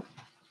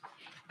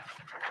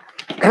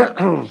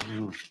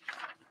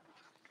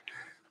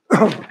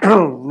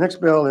 Next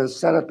bill is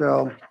Senate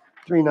Bill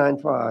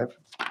 395.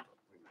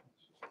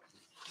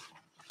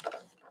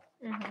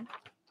 Mhm.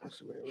 Let's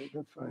see where we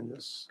can find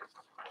this.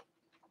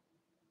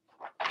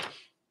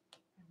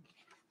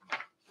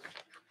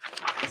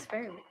 It's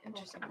very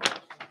interesting.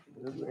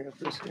 We have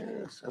this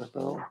here, Senate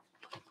Bill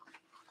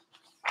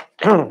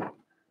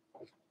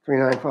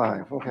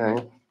 395,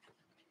 okay.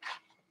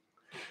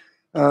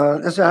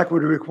 This act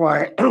would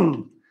require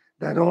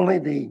that only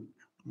the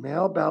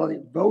male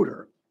ballot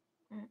voter,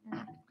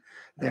 Mm-mm.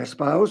 their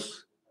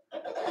spouse,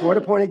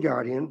 court-appointed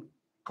guardian,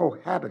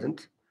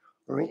 cohabitant,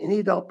 or any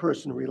adult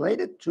person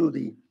related to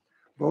the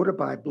voter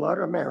by blood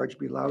or marriage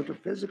be allowed to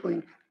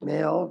physically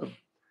mail the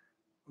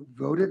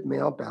voted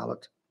mail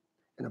ballot,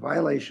 and a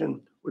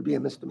violation would be a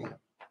misdemeanor.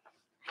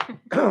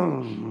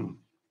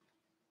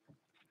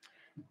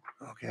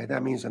 Okay,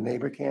 that means a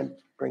neighbor can't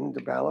bring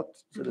the ballot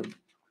to the,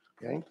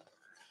 okay?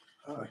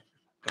 The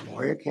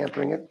lawyer can't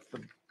bring it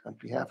on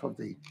behalf of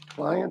the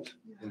client.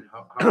 And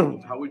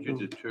how would you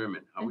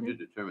determine,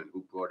 Mm-hmm.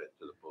 who brought it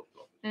to the post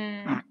office?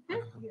 Mm.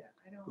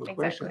 Good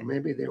question. Exactly.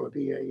 Maybe there would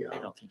be I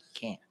don't think you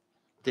can.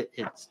 It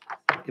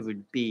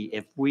would be,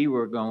 if we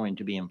were going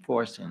to be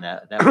enforcing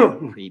that, that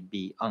would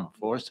be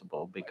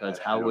unenforceable, because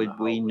I how don't would know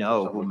we if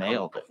know who someone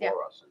mailed comes it?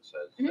 Before us and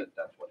says Mhm. that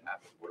that's what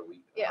happened, how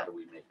Yeah. do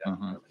we make that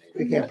Mhm. determination?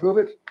 We can't prove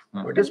it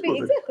or Mhm. disprove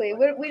it. Exactly.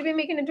 We'd be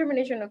making a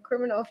determination of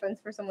criminal offense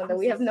for someone that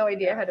we have no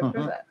idea how to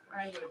prove Mhm. that.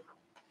 I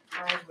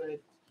would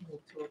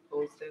move to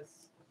oppose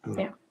this.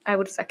 I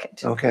would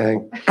second. Okay,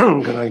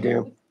 good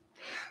idea.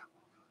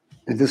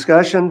 The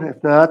discussion,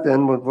 if not,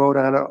 then we'll vote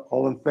on it.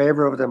 All in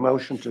favor of the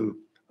motion to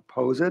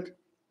oppose it?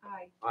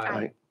 Aye.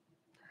 Aye.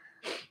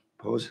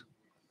 Oppose.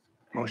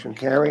 Motion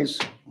carries.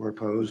 We're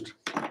opposed.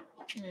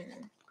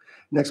 Mm.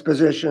 Next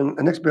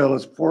bill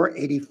is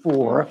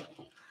 484.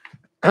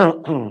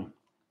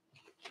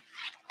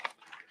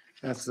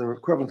 That's the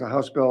equivalent to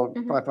House Bill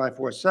Mhm.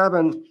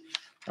 5547.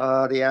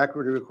 The act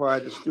would require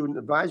the Student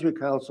Advisory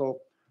Council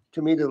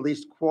to meet at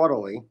least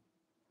quarterly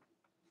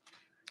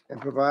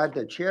and provide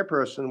the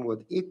chairperson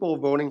with equal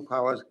voting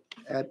powers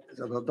as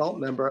an adult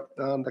member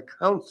on the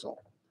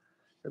council.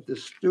 If the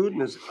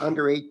student is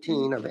under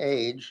 18 of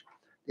age,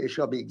 they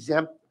shall be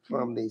exempt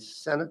from the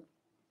Senate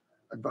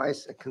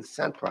advice and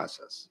consent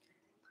process.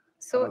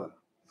 So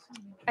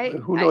I,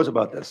 Who I- knows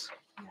about this?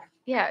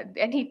 yeah,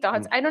 any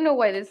thoughts? I don't know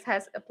why this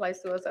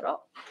applies to us at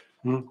all.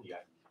 Hmm.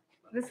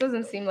 This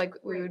doesn't seem like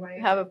we would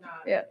have a,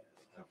 yeah,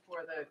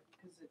 Before the,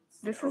 because it's.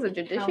 this is a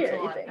judiciary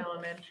council on thing.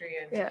 Elementary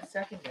Yeah. and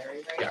secondary,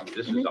 right? Yeah, I mean,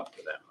 this is up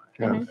to them.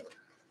 Yeah.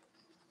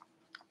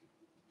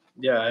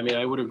 Yeah, I mean,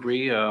 I would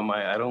agree.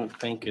 I don't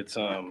think it's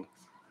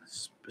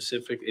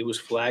specific. It was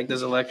flagged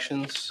as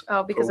elections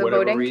Oh, for because of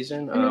whatever voting?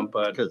 reason, Mhm.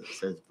 but Because it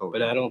says vote.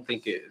 but I don't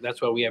think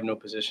that's why we have no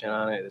position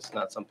on it. It's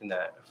not something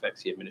that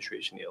affects the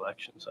administration of the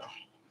election, so.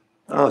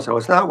 Oh, so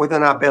it's not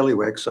within our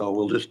bailiwick, so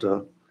we'll just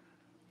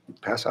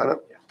pass on it.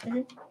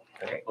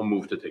 I'll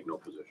move to take no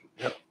position.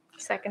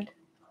 Second.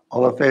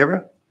 All in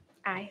favor?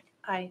 Aye.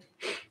 Aye.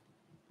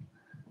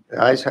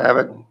 The ayes have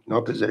it,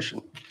 no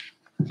position.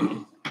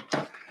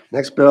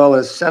 Next bill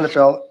is Senate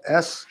Bill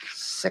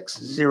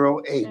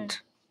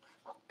S608.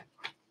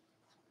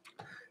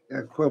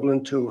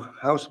 Equivalent to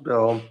House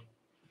Bill,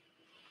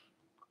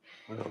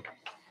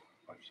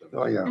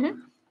 oh yeah,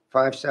 Mhm.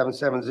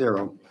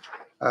 5770.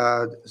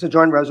 It's a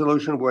joint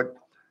resolution would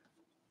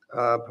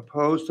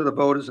propose to the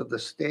voters of the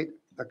state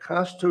a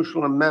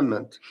constitutional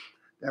amendment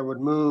that would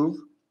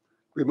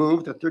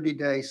remove the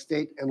 30-day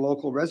state and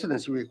local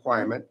residency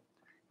requirement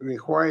and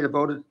require the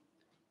voter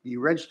be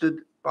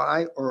registered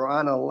by or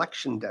on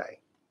election day.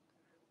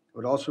 It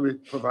would also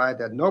provide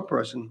that no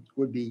person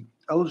would be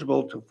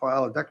eligible to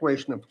file a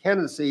declaration of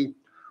candidacy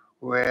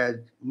who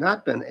had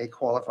not been a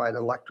qualified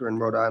elector in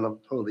Rhode Island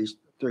for at least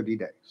 30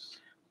 days.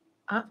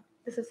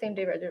 This is same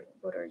day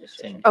voter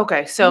registration.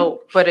 Okay,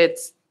 so, but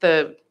it's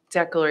the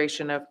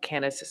declaration of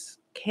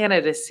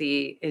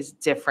candidacy is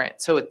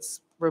different. So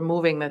it's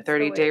removing the It's the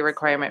way 30-day it's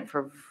requirement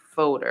for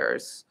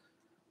voters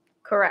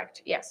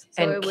Correct, yes.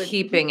 So and it would,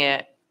 keeping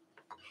it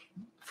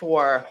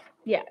for,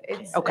 yeah,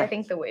 it's, I Okay.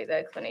 think the way the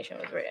explanation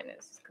was written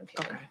is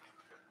confusing. okay.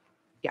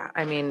 Yeah,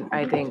 I mean,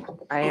 I think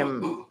I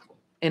am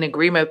in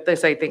agreement with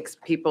this. I think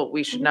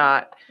we should Mhm.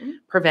 not Mhm.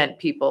 prevent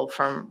people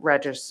from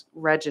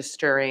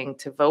registering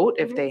to vote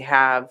if Mhm. they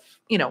have,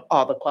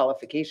 all the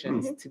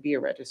qualifications to be a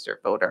registered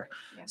voter.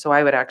 Yeah. So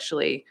I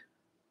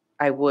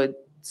would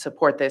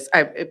support this.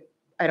 I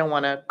don't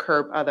want to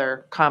curb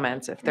other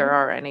comments if there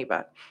are any,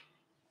 but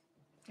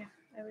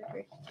I would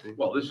agree.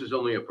 Well, this is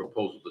only a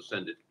proposal to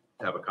send it,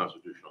 to have a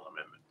constitutional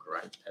amendment,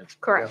 correct?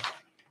 Correct.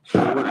 So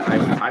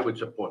I would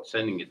support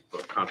sending it for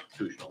a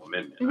constitutional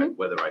amendment.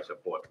 Whether I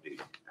support the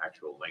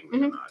actual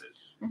language or not is.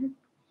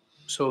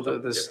 So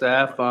the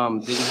staff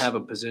didn't have a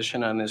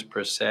position on this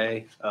per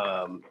se.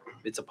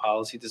 It's a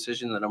policy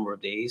decision, the number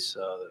of days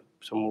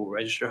someone will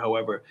register.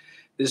 However,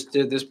 this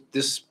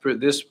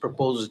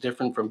proposal is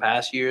different from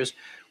past years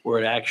where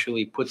it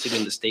actually puts it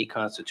in the state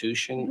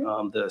constitution,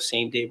 the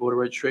same day voter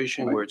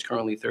registration, where it's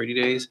currently 30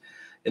 days.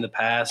 In the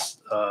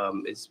past,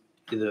 it's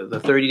the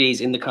 30 days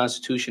in the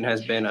Constitution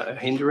has been a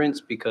hindrance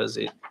because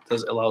it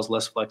allows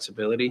less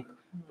flexibility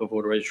for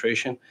voter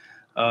registration.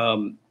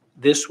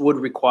 This would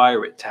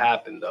require it to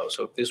happen, though.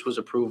 So if this was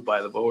approved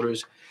by the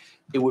voters,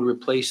 it would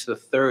replace the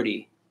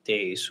 30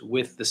 days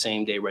with the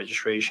same day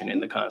registration in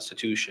the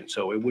Constitution.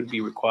 So it would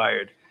be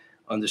required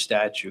under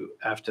statute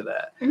after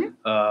that.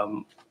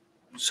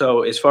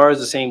 So as far as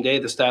the same day,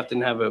 the staff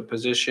didn't have a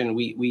position.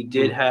 We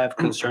did have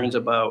concerns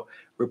about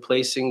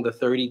replacing the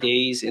 30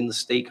 days in the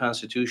state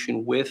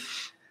constitution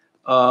with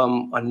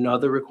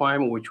another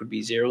requirement, which would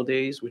be 0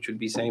 days, which would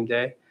be same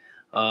day.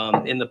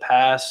 In the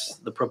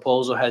past, the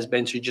proposal has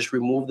been to just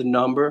remove the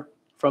number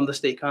from the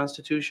state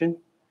constitution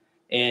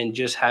and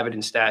just have it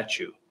in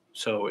statute.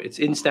 So it's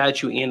in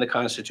statute and the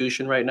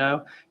Constitution right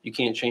now. You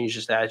can't change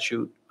the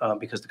statute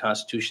because the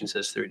Constitution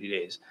says 30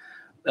 days.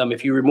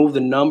 If you remove the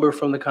number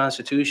from the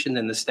Constitution,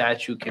 then the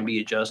statute can be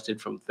adjusted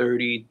from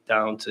 30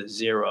 down to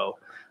 0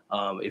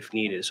 if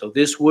needed. So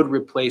this would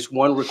replace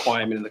one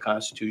requirement in the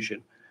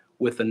Constitution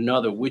with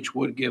another, which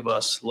would give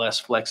us less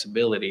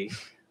flexibility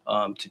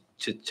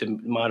to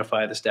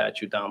modify the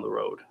statute down the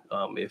road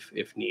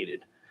if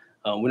needed.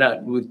 We're not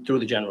through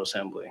the General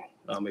Assembly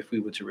if we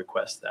were to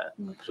request that.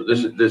 So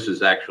this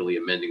is actually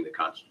amending the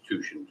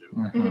Constitution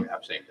to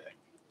have same day.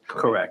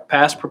 Correct.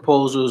 Past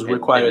proposals And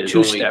require a there's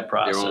only- two-step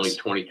process. There are only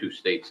 22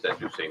 states that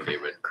do same day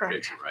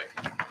registration,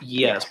 right?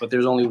 Yes, but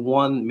there's only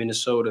one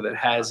Minnesota that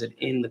has it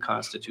in the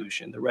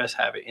Constitution. The rest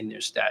have it in their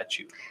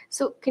statute.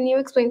 So can you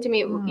explain to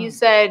me, you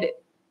said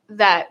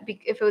that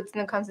if it's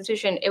in the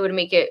Constitution, it would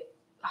make it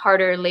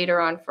harder later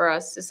on for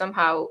us to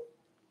somehow,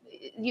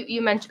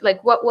 you mentioned,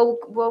 like, what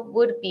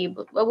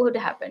would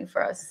happen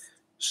for us?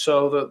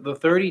 So the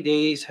 30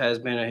 days has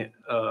been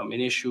an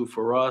issue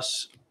for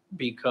us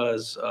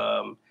because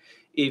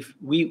if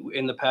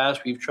in the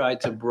past, we've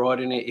tried to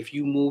broaden it. If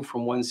you move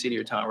from one city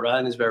or town, Rhode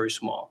Island is very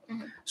small.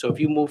 So if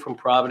you move from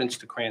Providence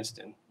to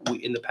Cranston,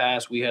 in the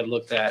past, we had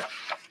looked at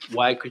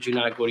why could you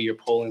not go to your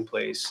polling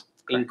place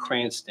in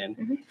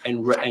Cranston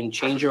and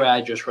change your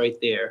address right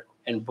there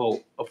and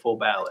vote a full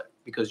ballot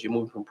because you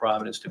moved from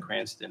Providence to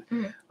Cranston.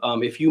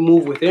 If you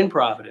move within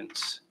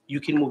Providence, you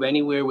can move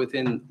anywhere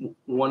within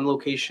one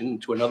location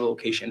to another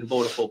location and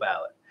vote a full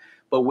ballot.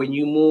 But when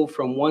you move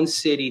from one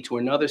city to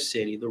another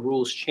city, the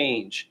rules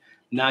change.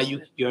 Now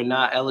you're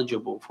not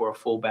eligible for a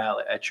full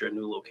ballot at your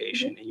new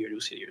location in your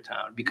new city or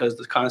town because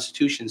the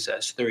Constitution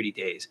says 30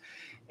 days.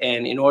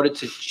 And in order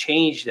to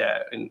change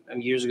that, and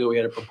years ago we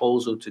had a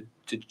proposal to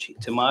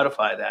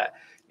modify that,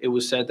 it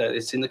was said that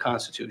it's in the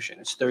Constitution,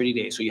 it's 30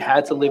 days. So you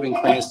had to live in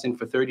Cranston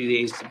for 30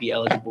 days to be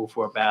eligible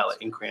for a ballot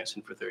in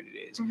Cranston for 30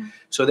 days.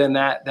 So then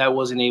that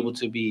wasn't able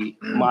to be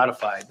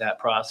modified, that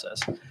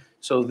process.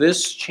 So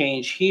this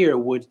change here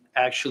would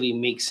actually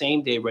make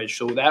same-day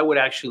registration. So that would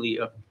actually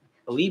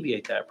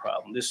alleviate that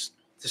problem. This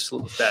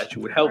little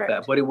statute would help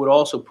that, but it would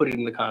also put it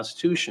in the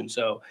Constitution.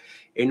 So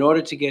in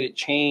order to get it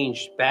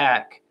changed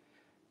back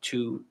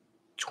to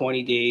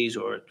 20 days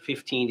or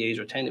 15 days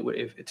or 10,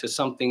 if to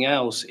something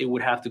else, it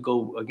would have to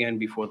go again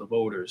before the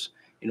voters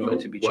in order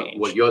to be changed.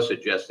 What you're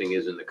suggesting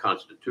is in the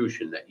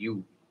Constitution that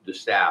you, the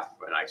staff,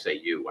 and I say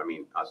you, I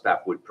mean, our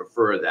staff would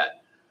prefer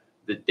that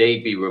the day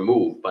be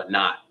removed, but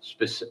not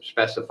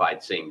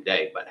specified same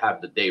day, but have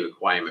the day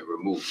requirement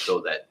removed so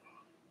that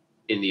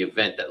in the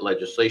event that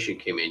legislation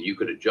came in, you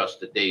could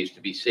adjust the days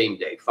to be same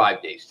day,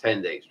 5 days,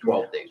 10 days,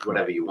 12 days,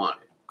 whatever you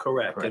wanted.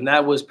 Correct. And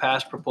that was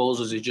past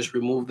proposals. It just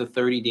removed the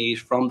 30 days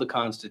from the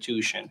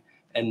Constitution.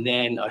 And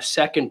then a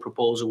second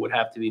proposal would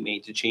have to be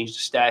made to change the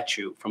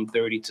statute from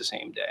 30 to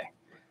same day.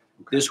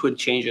 This would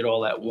change it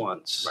all at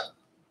once.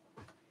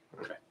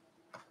 Right.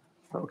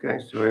 Okay,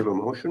 so we have a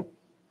motion?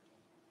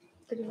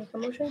 Did you make a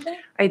motion there?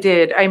 I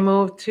did. I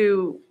moved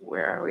to,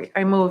 where are we?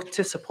 I moved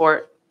to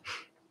support.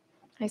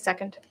 I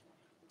second.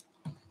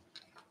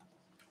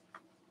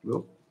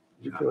 Bill,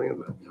 you feeling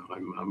about it? No,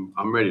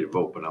 I'm ready to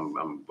vote, but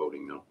I'm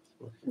voting no.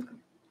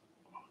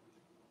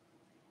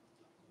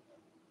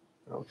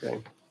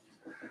 Okay.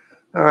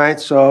 All right,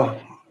 so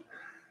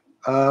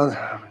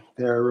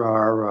there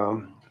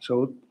are,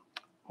 so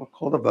we'll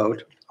call the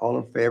vote. All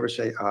in favor,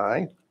 say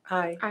aye.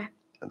 Aye.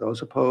 And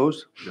those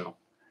opposed? No.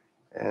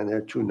 And there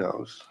are 2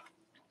 noes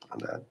on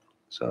that.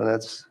 So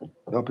that's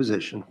no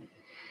position.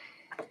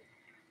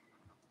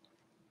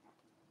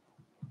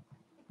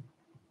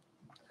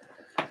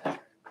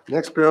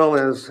 Next bill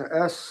is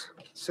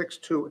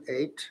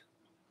S628.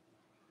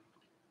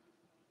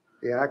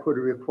 The act would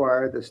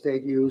require the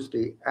state use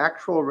the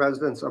actual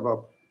residence of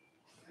a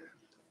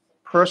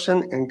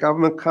person in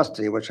government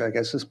custody, which I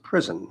guess is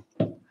prison,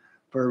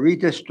 for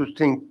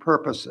redistricting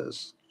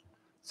purposes.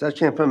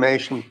 Such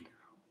information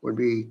would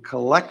be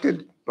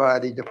collected by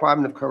the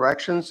Department of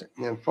Corrections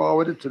and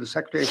forwarded to the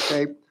Secretary of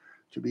State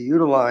to be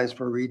utilized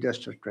for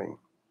redistricting.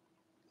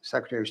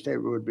 Secretary of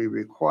State would be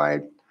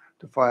required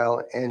to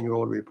file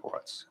annual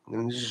reports.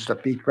 And this is just a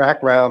brief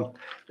background.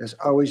 There's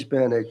always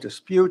been a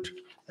dispute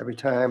every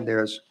time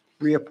there's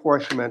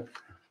reapportionment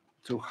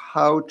to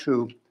how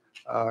to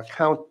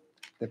count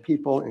the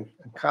people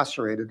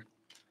incarcerated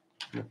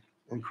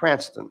in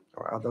Cranston.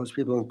 Or are those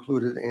people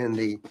included in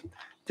the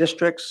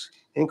districts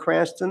in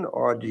Cranston,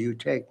 or do you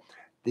take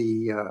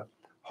the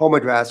home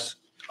address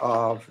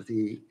of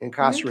the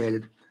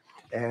incarcerated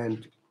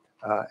and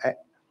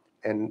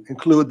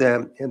include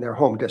them in their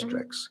home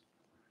districts?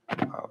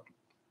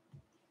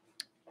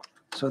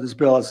 So this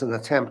bill is an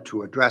attempt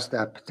to address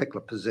that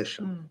particular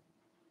position.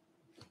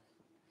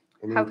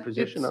 Any How-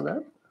 position on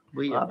that?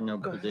 We have no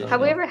position.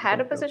 Have we ever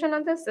had a position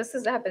on this? This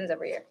happens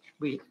every year.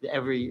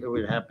 It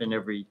would happen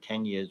every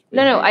 10 years.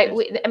 No, I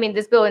mean,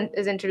 this bill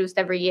is introduced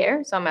every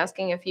year, so I'm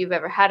asking if you've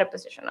ever had a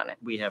position on it.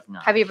 We have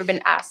not. Have you ever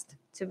been asked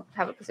to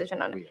have a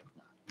position on it? We have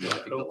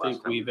not. I don't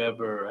think we've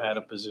ever had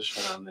a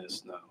position on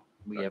this, no.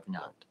 We have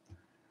not.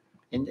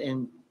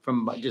 And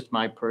from just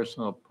my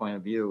personal point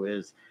of view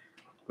is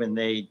when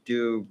they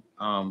do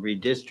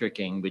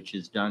redistricting, which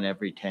is done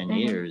every 10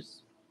 Mhm.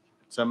 years,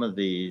 some of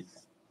these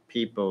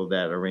people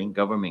that are in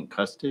government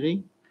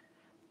custody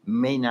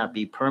may not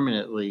be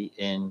permanently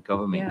in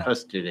government Yeah.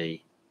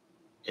 custody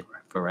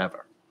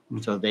forever.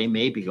 So they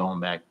may be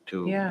going back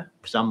to Yeah.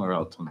 somewhere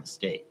else in the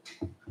state.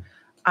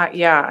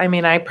 Yeah, I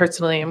mean, I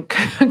personally am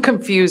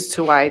confused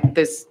to why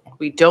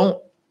we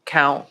don't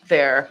count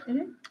their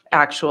Mhm.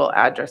 actual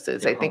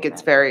addresses. I Their think home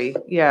it's very,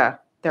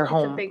 their It's a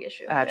home big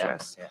issue. yeah.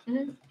 address.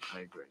 I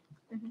agree.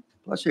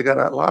 Plus, you got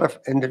a lot of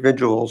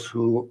individuals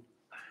who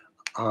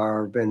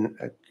are been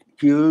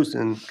accused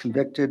and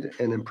convicted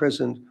and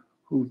imprisoned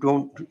who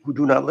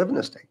do not live in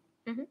the state.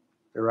 Mhm.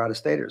 They're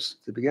out-of-staters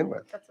to begin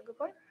with. That's a good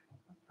point.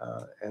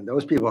 And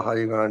those people, how are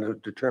you going to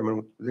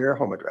determine their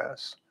home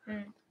address?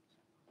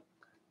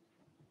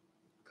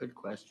 Good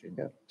question.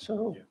 Yeah,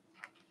 so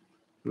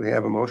do we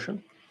have a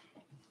motion?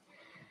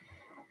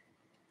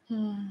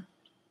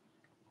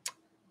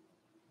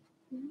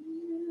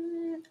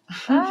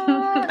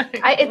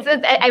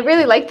 I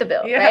really like the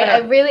bill, right?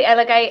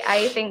 Yeah.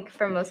 I think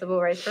from a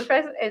civil rights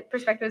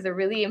perspective, it's a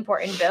really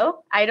important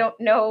bill. I don't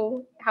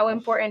know how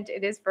important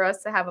it is for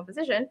us to have a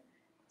position,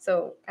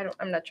 so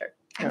I'm not sure.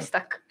 I'm Yeah.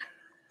 stuck.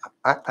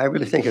 I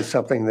really think it's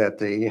something that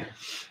the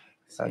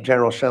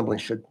General Assembly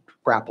should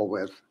grapple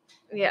with.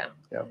 Yeah.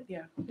 Yeah.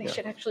 Yeah. They Yeah.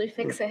 should actually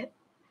fix it.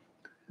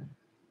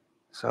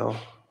 So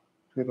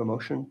we have a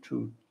motion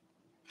to,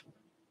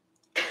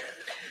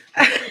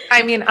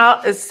 I mean,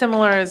 as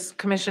similar as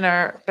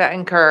Commissioner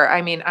Bettenker,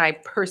 I mean, I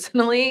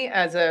personally,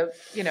 as a,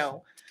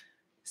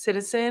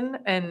 citizen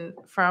and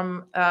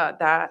from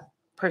that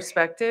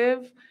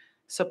perspective,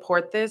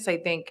 support this. I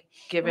think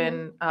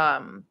given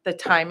the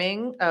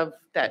timing of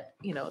that,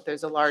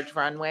 there's a large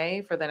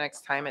runway for the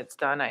next time it's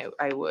done, I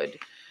would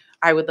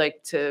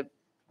like to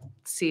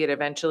see it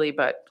eventually,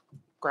 but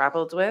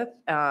grappled with.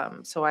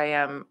 So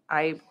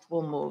I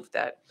will move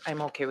that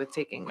I'm okay with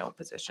taking no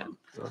position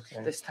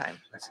okay. this time.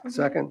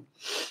 Second,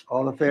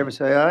 all in favor,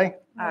 say aye.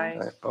 I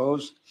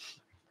Opposed?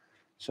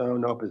 So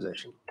no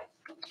position.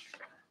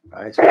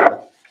 Ayes have it.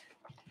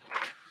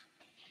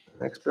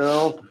 Next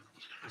bill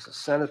is a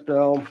Senate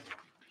Bill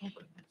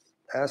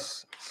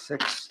S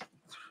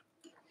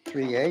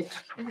 638.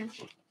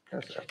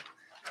 That's it.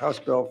 House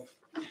Bill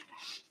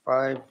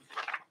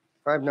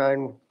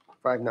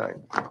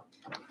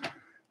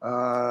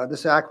 5959.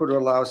 This act would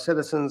allow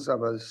citizens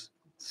of a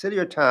city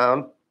or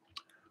town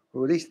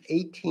who are at least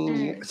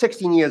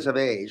 16 years of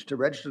age to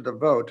register to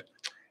vote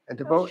and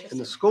to vote in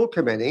the school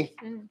committee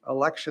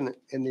election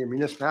in their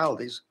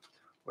municipalities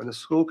when the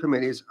school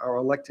committees are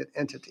elected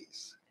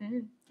entities.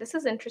 This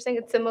is interesting.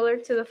 It's similar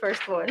to the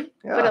first one,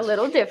 but a Yes.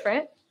 little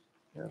different.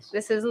 Yes.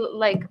 This is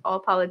like all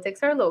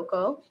politics are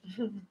local.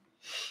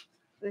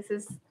 This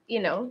is,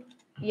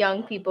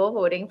 young people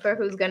voting for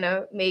who's going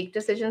to make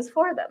decisions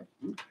for them.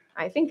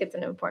 I think it's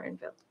an important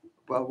bill.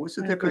 Well, what's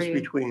the I difference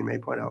agree. between, you may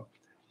point out,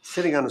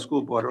 sitting on the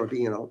school board or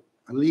being a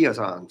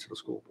liaison to the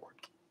school board?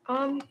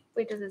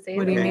 Wait, does it say?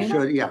 What do you that? mean?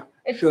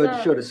 It's,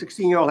 Should a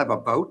 16-year-old have a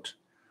vote?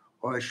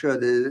 Or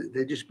should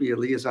they just be a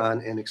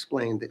liaison and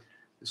explain the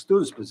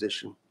student's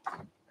position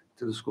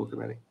to the school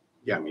committee?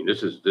 Yeah, I mean,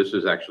 this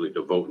is actually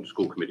to vote in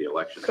school committee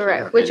elections.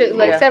 correct, And which in is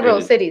like most- several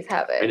and in- cities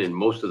have And it. in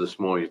most of the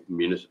small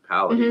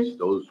municipalities,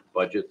 those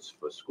budgets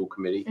for school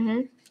committee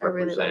Are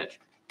really represent large.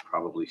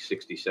 probably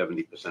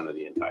 60-70% of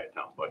the entire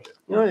town budget.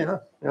 Oh, yeah,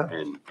 yeah.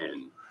 And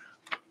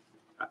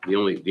the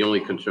only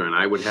concern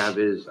I would have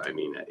is, I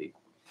mean,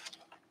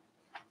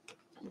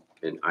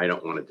 and I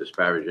don't want to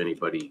disparage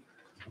anybody,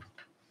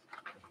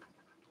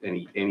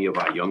 any of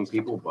our young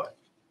people, but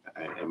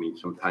I mean,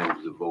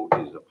 sometimes the vote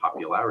is a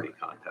popularity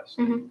contest.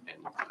 And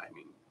I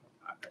mean,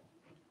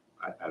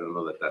 I don't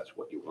know that that's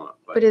what you want,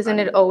 but. But isn't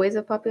I it mean, always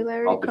a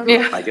popularity I'll defer,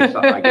 contest?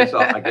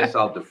 I guess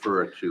I'll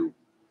defer to,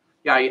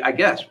 yeah, I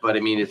guess, but I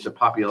mean, it's a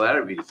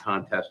popularity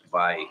contest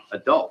by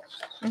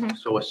adults.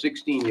 So a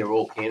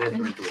 16-year-old can't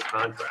enter into a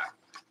contract.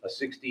 A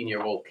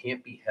 16-year-old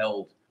can't be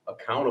held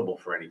accountable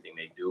for anything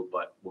they do,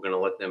 but we're gonna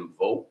let them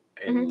vote.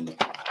 And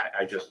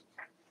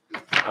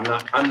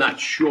I'm not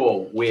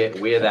sure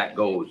where that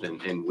goes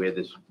and where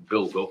this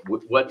bill goes.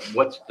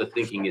 What's the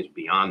thinking is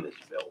beyond this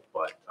bill,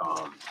 but,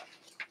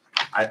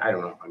 I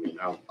don't know. I mean,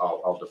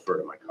 I'll defer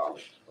to my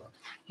colleagues.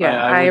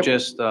 Yeah, I would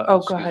just. go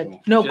excuse ahead.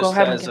 me, No, go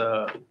ahead, Just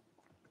as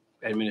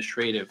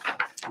administrative,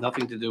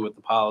 nothing to do with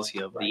the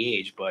policy of the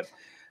age, but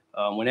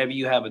whenever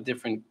you have a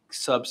different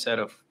subset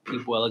of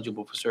people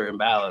eligible for certain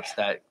ballots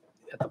that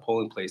at the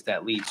polling place,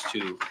 that leads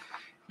to,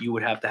 you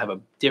would have to have a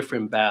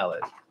different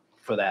ballot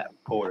for that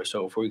voter.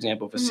 So for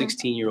example, if a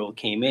 16-year-old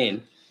came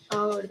in,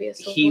 Oh, it'd be a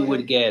sole he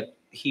voter.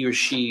 or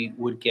she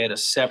would get a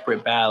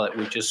separate ballot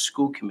with just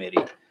school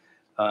committee.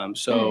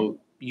 So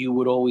you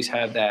would always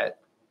have that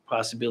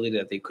possibility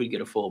that they could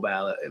get a full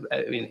ballot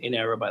in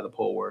error by the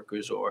poll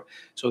workers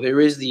so there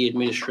is the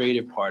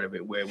administrative part of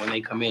it where when they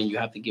come in, you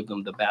have to give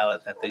them the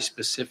ballot that they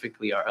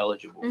specifically are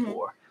eligible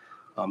for.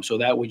 So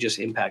that would just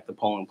impact the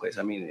polling place.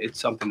 I mean, it's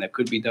something that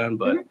could be done,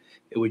 but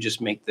it would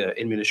just make the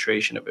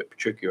administration a bit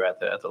trickier at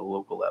the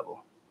local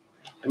level.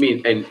 I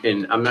mean,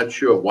 and I'm not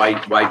sure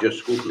why just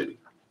school committee?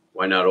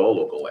 Why not all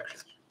local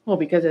elections? Well,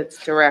 because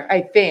it's direct,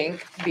 I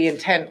think the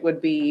intent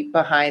would be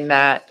behind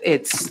that.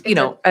 It's, It's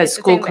as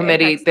the school thing that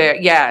committee, impacts there,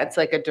 them. yeah, it's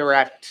like a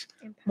direct,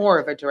 Impact. more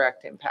of a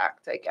direct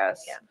impact, I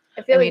guess. Yeah.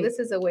 I feel I like mean- this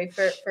is a way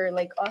for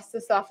like us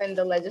to soften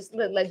the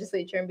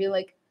legislature and be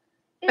like,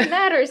 it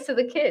matters to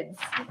the kids.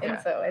 And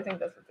Yeah. so I think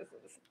that's what this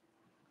is.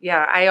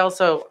 Yeah, I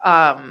also,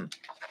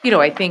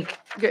 I think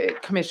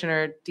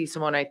Commissioner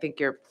DeSimone, I think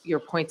your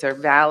points are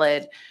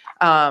valid,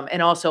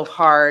 and also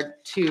hard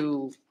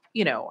to,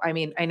 I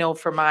mean, I know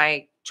for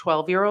my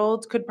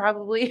 12-year-old could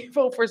probably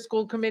vote for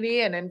school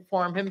committee and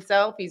inform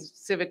himself. He's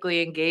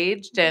civically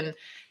engaged, and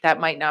that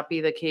might not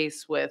be the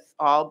case with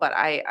all, but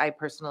I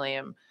personally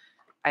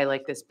I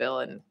like this bill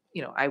and,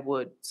 I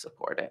would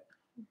support it.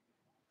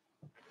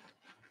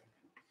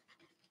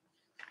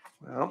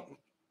 Well,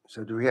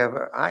 so do we have,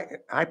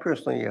 I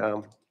personally,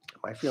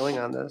 my feeling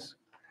on this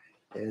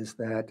is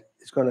that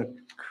it's going to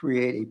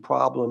create a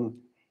problem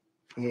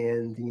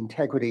in the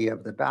integrity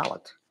of the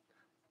ballot.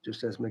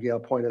 Just as Miguel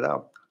pointed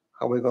out,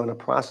 how we're going to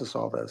process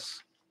all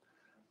this.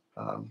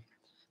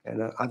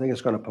 And I think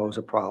it's going to pose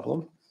a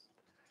problem.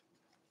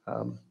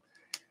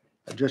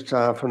 Just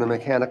from the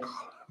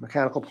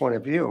mechanical point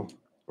of view,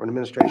 or an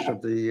administration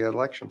of the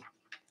election.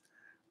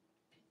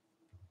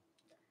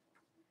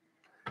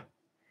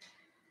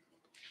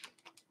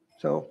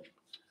 So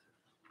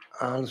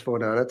let's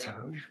vote on it.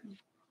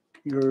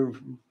 You're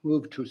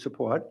moved to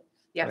support.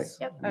 Yes.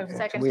 Yep. I Okay,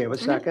 Second. We have a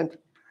Mhm. second.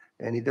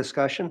 Any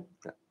discussion?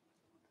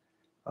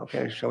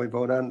 Okay, shall we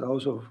vote on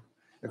those who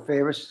in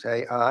favor,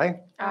 say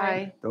aye.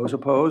 Aye. Those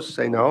opposed,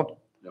 say no.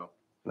 No.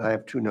 And I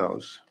have 2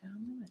 noes.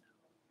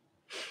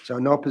 So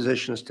no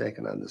position is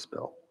taken on this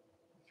bill.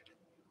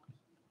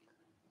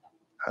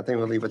 I think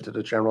we'll leave it to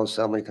the General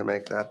Assembly to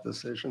make that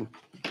decision.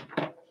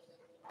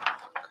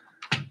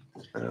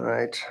 All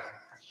right.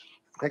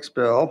 Next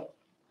bill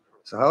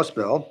is a House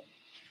bill,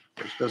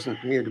 which doesn't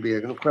appear to be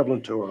an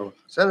equivalent to a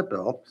Senate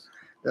bill.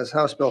 That's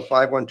House Bill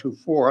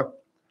 5124.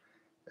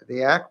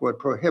 The act would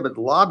prohibit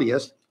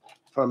lobbyists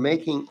from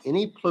making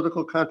any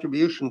political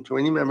contribution to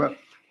any member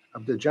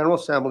of the General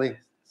Assembly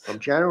from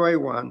January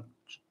 1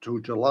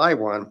 to July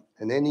 1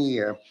 in any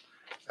year,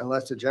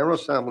 unless the General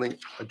Assembly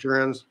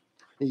adjourns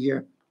the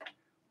year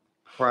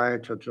prior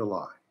to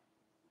July.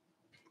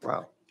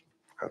 Wow.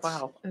 That's-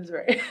 Wow, that's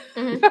right.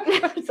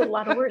 Mhm. It's a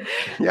lot of words.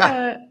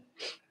 Yeah,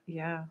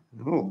 Yeah.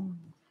 ooh,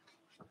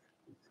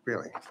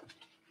 really.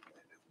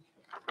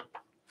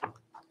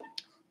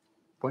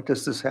 What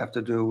does this have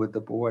to do with the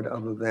board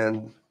other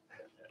than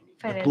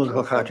the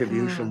political Financial stuff.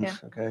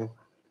 contributions? Okay.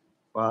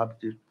 Bob,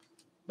 do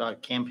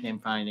Campaign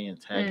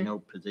finance had Mm. no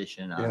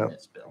position Yeah. on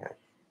this bill.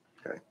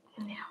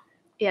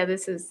 Yeah,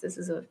 this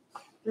is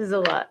a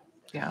lot.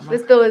 Yeah.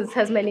 This bill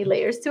has many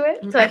layers to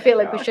it, so I feel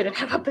like we shouldn't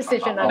have a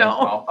position on it.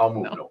 I'll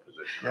move no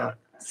position. Yeah.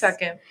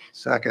 Second.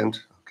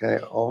 second?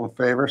 Okay, all in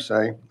favor,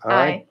 say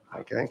aye.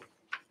 Okay.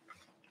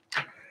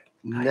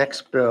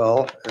 Next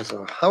bill is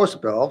a House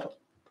Bill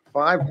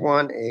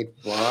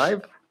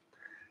 5185.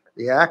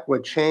 The act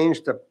would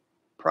change the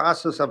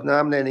process of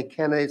nominating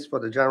candidates for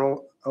the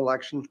general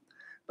election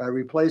by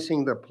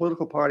replacing the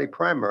political party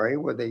primary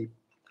with a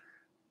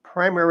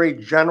primary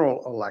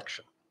general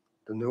election.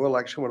 The new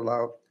election would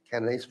allow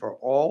candidates for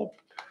all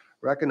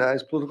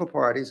recognized political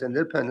parties and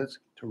independents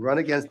to run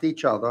against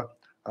each other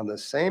on the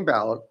same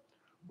ballot,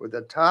 with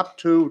the top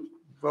 2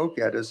 vote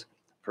getters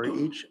for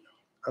each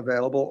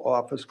available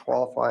office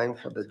qualifying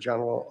for the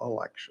general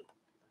election.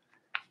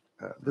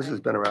 This has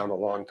been around a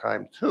long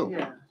time too,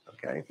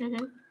 okay?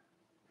 Mhm.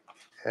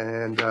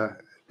 And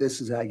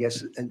this is, I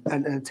guess,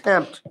 an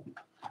attempt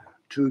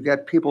to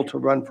get people to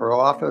run for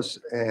office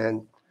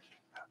and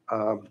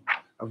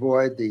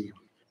avoid the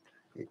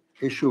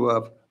issue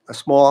of a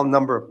small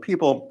number of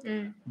people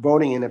Mm.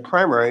 voting in a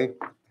primary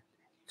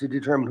to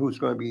determine who's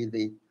going to be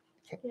the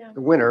Yeah.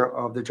 winner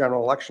of the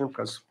general election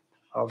because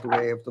of the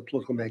way of the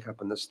political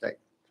makeup in the state.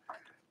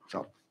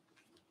 So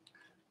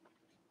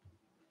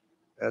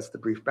that's the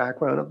brief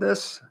background of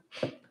this.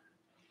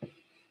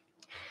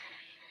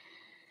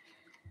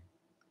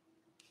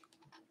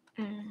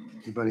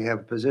 Mm. Anybody have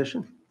a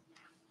position?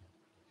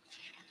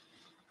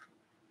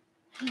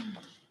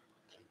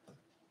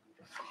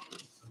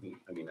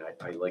 I mean,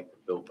 I like the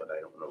bill, but I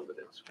don't know that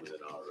it's within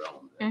our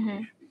realm that Mhm.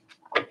 we should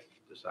be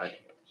deciding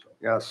it. So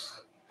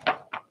Yes.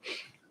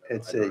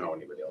 It's I don't a, know how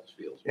anybody else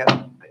feels. Yeah. I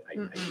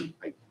think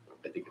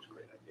it's a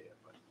great idea,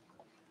 but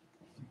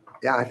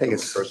yeah, I think from a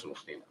it's, personal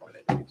standpoint,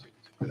 I think it's a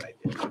good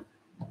idea.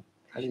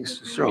 I think it's I mean,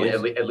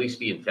 certainly, at least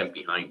the intent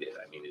behind it,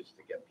 I mean, is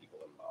to get people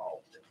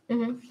involved.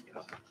 Mhm. You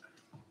know,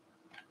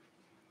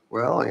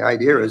 well, the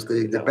idea is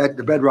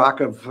the bedrock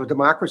of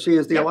democracy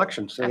is the Yep.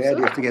 election. So the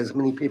idea is to get as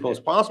many people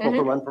as possible to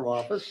Mhm. run for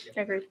office.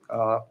 Agreed.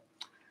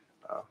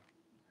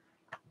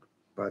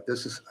 But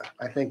this is,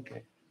 I think,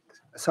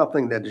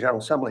 something that the General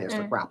Assembly has to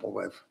Mm. grapple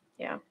with.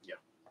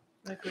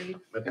 Agreed.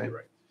 I think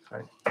you're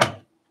right.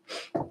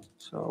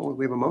 So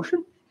we have a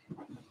motion?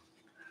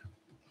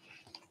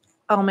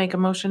 I'll make a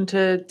motion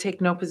to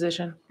take no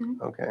position.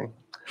 Okay.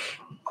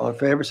 All in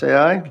favor, say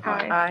aye.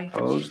 Aye. Aye.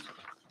 Opposed?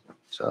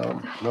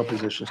 So no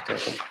positions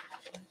taken.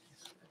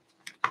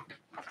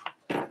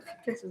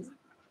 This is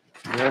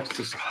Next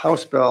is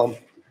House Bill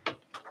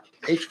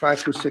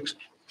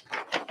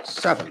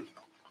H5267.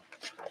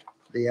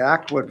 The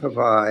act would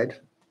provide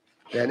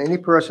that any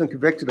person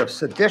convicted of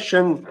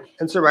sedition,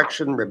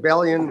 insurrection,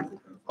 rebellion,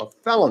 or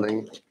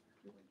felony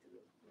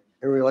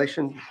in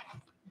relation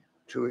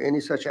to any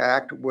such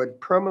act would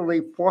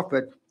permanently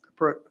forfeit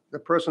the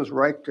person's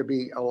right to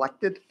be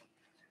elected,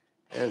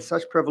 and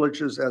such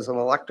privileges as an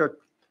elector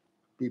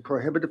be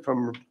prohibited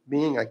from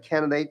being a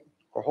candidate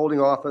or holding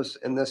office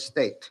in this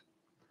state,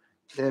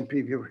 and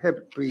be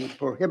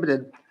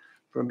prohibited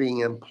from being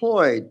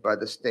employed by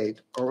the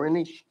state or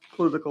any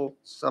political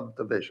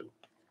subdivision.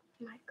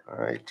 All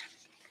right.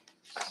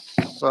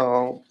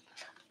 So,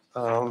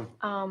 I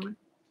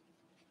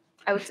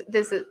would,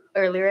 this is,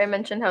 earlier I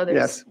mentioned how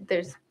Yes.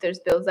 there's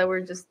bills that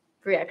were just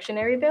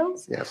reactionary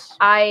bills. yes,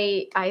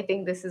 I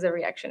think this is a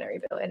reactionary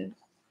bill, and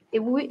it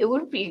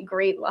would be a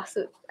great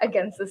lawsuit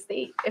against the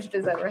state if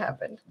this ever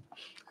happened.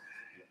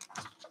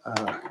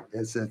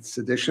 is it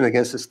sedition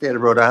against the state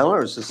of Rhode Island,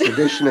 or is it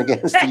sedition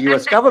against the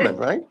US government,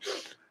 right?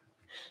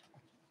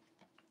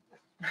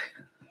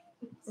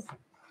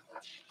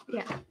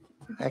 Yeah.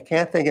 I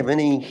can't think of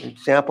any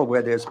example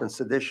where there's been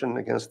sedition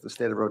against the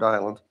state of Rhode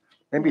Island.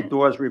 Maybe Yeah.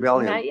 Dawes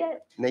Rebellion Not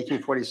yet. in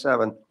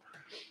 1847.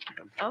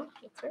 Oh,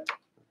 that's right.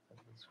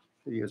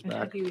 few years And how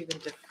back. do you even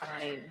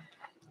define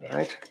All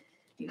right,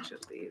 each of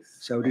these?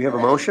 so do you have a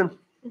motion?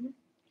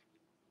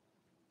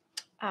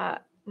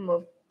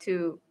 Move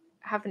to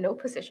have no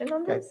position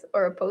on Okay. this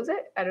or oppose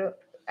it. I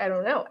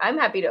don't know. I'm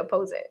happy to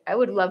oppose it. I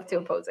would love to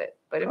oppose it,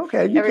 but if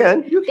Okay, you every-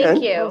 can, you can.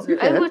 Thank you. You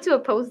I can. move to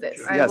oppose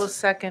this. I Yes. will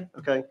second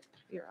Okay,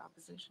 your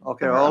opposition.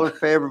 okay, all in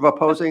favor of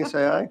opposing,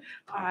 say aye.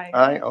 Aye.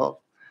 Aye,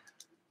 all.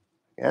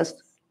 Yes?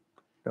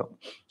 No.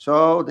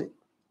 So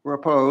we're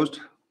opposed.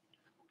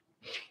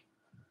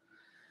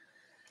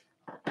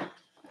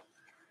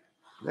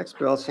 Next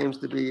bill seems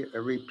to be a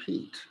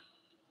repeat.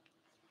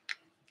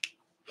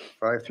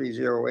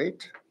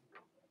 5308.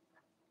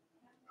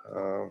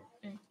 Gosh.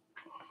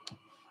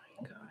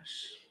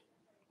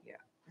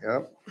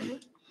 Yep.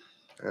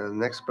 And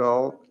next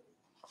bill,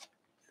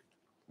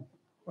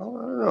 well,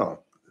 I don't know.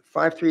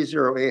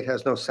 5308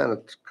 has no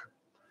Senate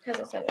Has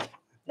a second.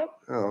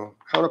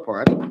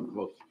 counterpart.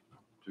 Well,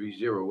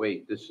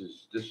 308, this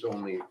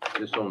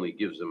only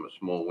gives them a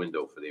small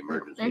window for the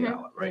emergency Mhm.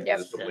 ballot, right? Yep.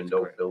 Is this a That's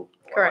window correct. bill?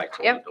 Or Correct, I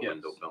call yep. it the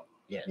window bill.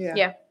 Yes.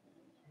 Yeah.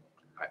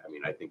 I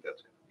mean, I think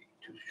that's going to be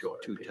too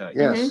short. Too If you- tight.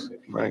 Yes, If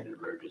you right. need an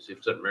emergency, if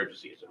it's an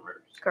emergency, it's an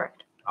emergency.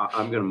 Correct.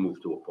 I'm going to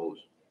move to oppose.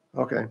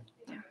 Okay,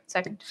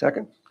 Second.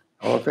 second.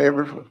 All in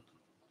favor,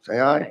 say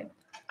aye.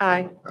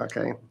 Aye.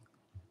 Okay.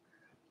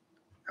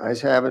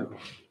 Ayes have it.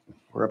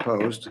 We're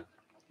opposed.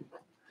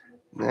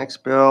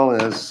 Next bill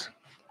is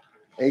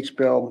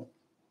H-Bill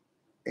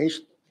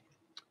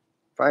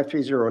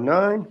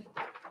H5309.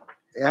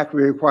 The act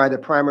will require the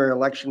primary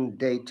election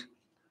date,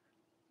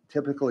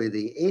 typically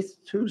the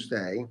 8th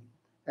Tuesday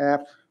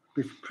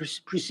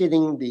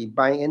preceding the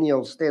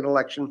biennial state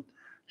election,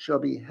 shall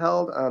be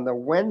held on the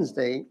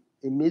Wednesday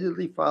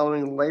immediately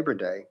following Labor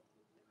Day.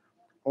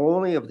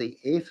 Only if the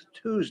 8th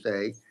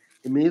Tuesday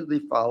immediately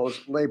follows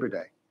Labor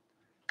Day.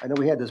 I know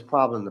we had this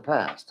problem in the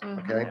past,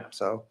 okay? Mhm.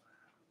 So,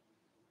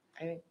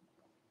 I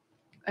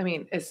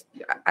mean,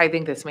 I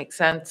think this makes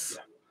sense.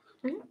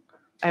 Mhm.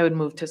 I would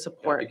move to Yeah, I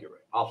support. think you're right.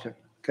 I'll second.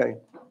 okay,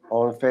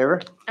 all in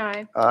favor?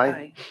 Aye.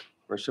 Aye,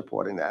 we're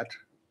supporting that.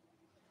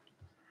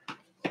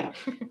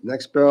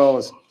 Next bill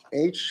is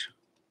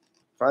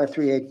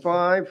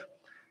H5385.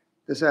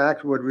 This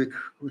act would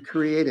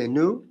create a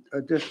new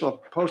additional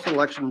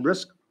post-election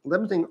risk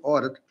limiting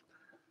audit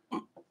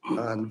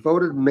on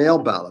voted mail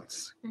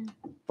ballots,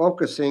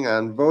 focusing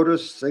on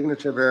voters'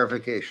 signature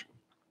verification.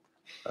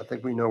 I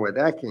think we know where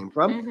that came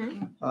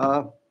from.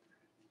 Mhm.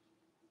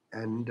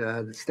 And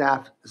the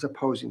staff is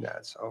opposing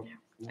that, so,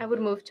 I would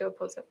move to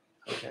oppose it.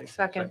 okay,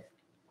 Second.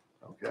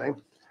 okay.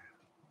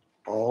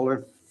 All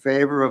in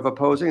favor of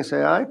opposing,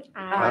 say aye.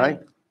 Aye.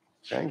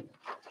 Okay.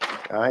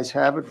 Ayes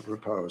have it,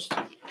 opposed.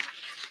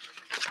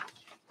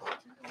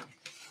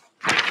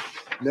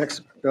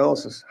 Next bill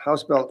is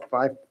House Bill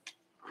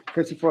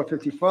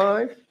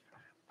 5455.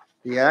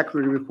 The act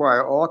would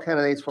require all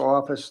candidates for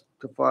office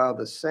to file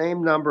the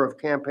same number of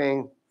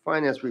campaign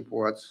finance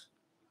reports,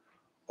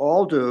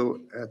 all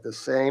due at the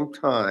same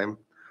time,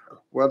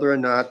 whether or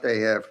not they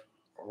have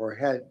or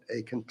had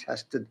a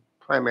contested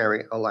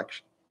primary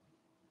election.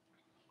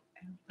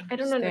 I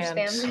don't understand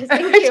this.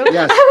 Understand. Thank you.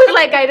 Yes. I was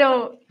like, I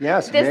don't.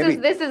 Yes, This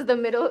maybe. is the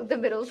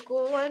middle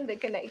school one. They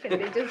can they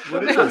just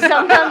What dumb is it?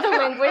 down the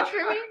language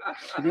for me. Do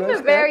you I'm a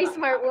understand? very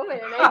smart woman,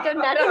 and I do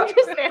not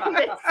understand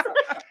this.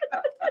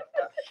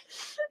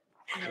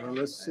 Well,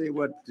 let's see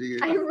what the,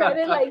 I read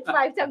it like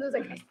 5 times. I was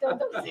like, I still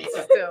don't see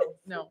it. Still,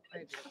 no,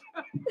 I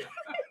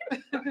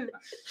do.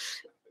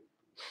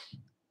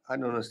 I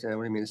don't understand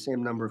what you mean, the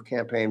same number of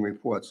campaign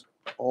reports,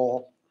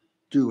 all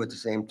due at the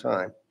same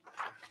time.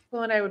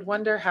 Well, and I would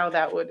wonder how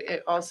that would,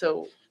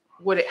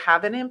 would it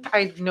have an impact?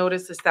 I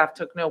noticed the staff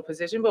took no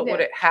position, but would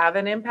Yeah. it have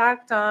an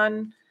impact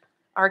on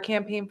our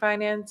campaign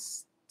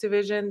finance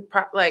division?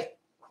 Like,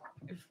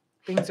 if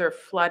things are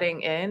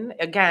flooding in,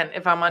 again,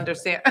 if I'm I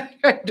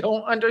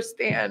don't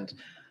understand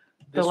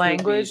the This would be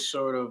language.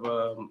 sort of,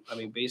 I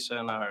mean, based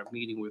on our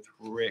meeting with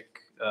Rick,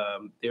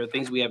 there are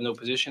things we have no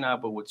position on,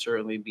 but would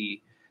certainly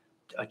be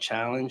a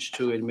challenge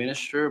to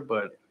administer,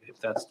 but if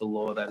that's the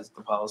law, that is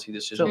the policy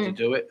decision to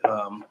do it.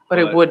 But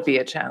it would be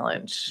a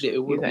challenge. It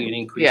you would be think? an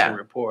increase in Yeah.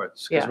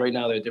 reports, because Yeah. right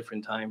now there are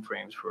different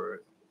timeframes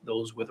for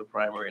those with a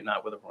primary and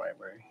not with a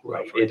primary.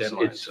 Right, for a it's,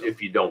 deadline, it's, so.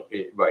 if you don't,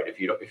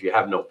 if you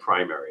have no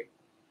primary,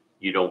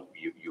 you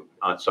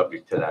aren't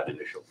subject to that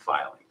initial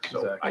filing.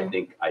 So I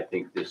think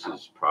this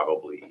is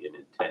probably an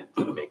intent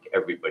to make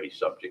everybody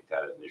subject to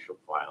that initial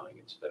filing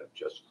instead of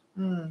just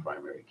Hmm.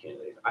 primary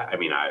candidates. I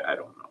mean, I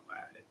don't know.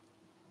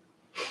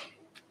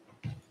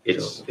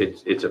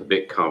 It's a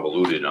bit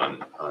convoluted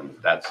on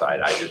that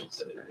side. I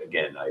just,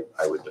 again,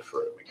 I would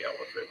defer to Miguel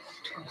if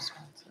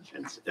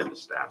it's, and the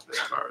staff as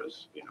far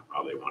as,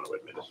 how they want to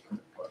administer it.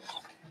 But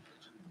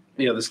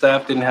Yeah, the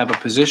staff didn't have a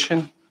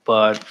position,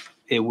 but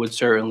it would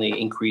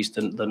certainly increase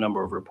the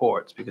number of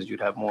reports because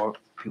you'd have more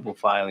people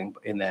filing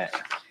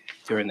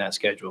during that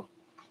schedule.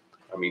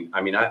 I mean,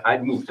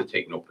 I'd move to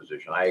take no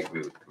position. I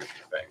agree with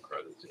Commissioner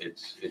Bancroft.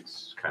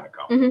 It's kind of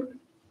complicated.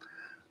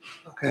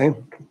 Okay.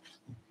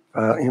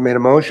 You made a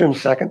motion,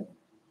 second?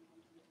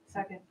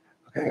 Second.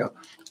 Okay,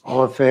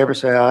 all in favor,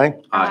 say aye.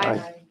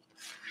 Aye.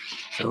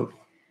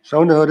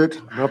 So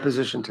noted, no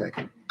position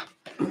taken.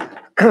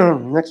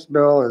 Next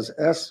bill is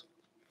S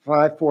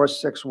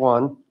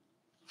 5461.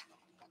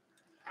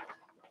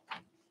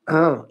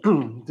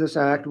 This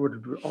act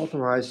would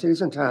authorize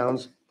cities and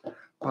towns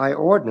by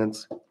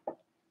ordinance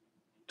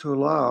to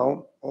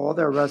allow all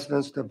their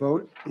residents to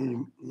vote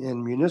in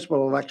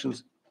municipal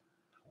elections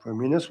for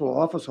municipal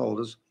office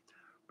holders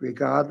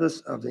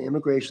regardless of the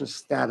immigration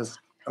status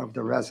of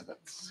the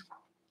residents.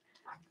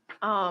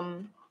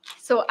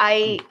 So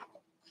I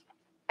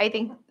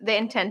think the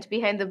intent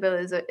behind the bill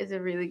is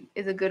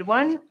a good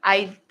one.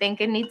 I think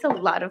it needs a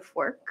lot of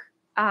work.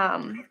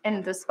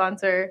 And the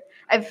sponsor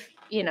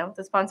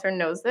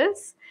knows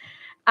this.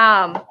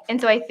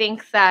 And so I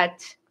think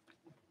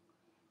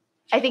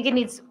it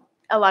needs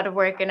a lot of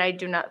work, and I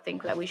do not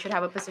think that we should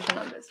have a position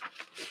on this.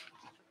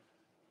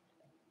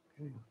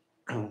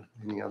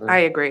 Any other? I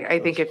agree. I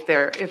think if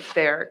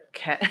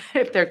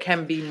there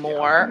can be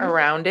more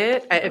around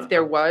it, if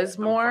there was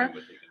I'm more, fine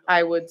with taking no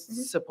I would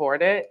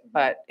support it.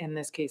 But in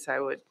this case, I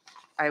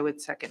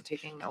would second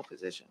taking no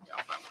position.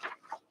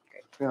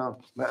 Now,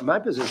 my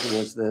position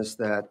is this,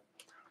 that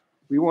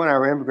we want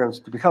our immigrants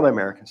to become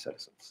American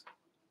citizens.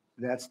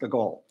 That's the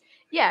goal.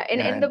 Yeah,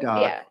 and And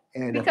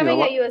if you becoming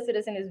allow- a U.S.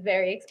 citizen is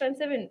very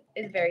expensive and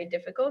is very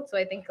difficult. So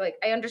I think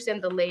I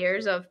understand the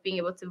layers of being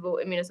able to vote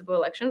in municipal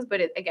elections,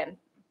 but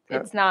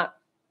it's not.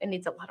 It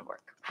needs a lot of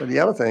work. But the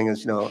other thing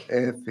is,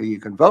 if you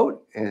can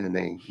vote in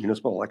a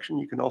municipal election,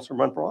 you can also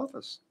run for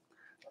office.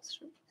 That's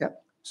true.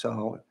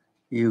 So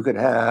you could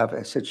have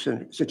a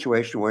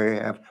situation where you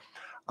have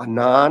a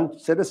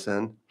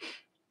non-citizen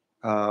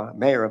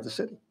mayor of the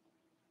city.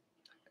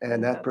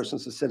 And that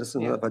person's a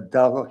citizen of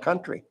another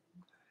country,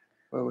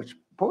 which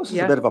poses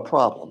a bit of a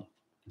problem.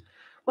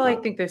 Well, I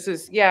think this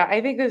is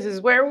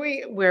where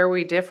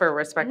we differ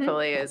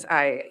respectfully. Is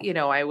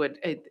I would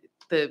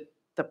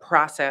the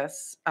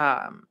process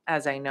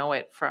as I know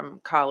it from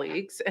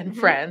colleagues and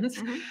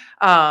friends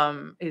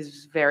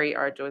is very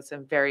arduous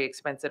and very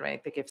expensive. And I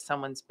think if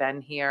someone's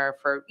been here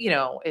for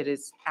it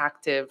is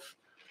active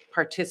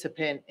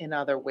participant in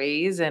other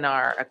ways in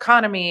our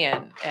economy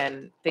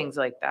and things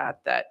like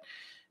that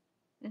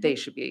they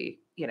should be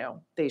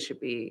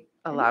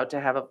allowed to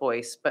have a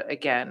voice. But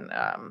again,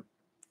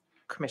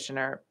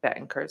 Commissioner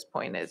Bettenker's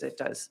point is it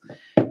does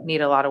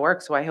need a lot of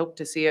work. So I hope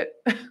to see it.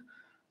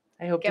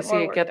 I hope Get to see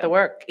more it work get the done.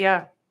 work.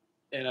 Yeah.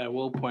 And I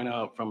will point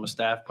out from a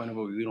staff point of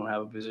view, we don't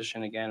have a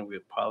position again. We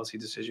have policy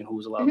decision,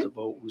 who's allowed to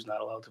vote, who's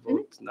not allowed to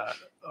vote. It's not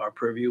our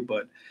purview,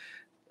 but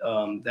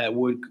that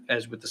would,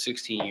 as with the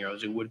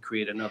 16-year-olds, it would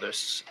create another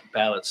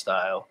ballot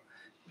style.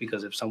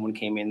 Because if someone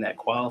came in that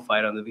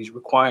qualified under these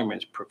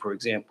requirements, for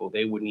example,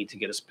 they would need to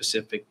get a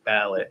specific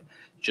ballot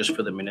just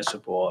for the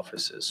municipal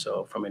offices.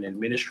 So from an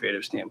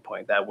administrative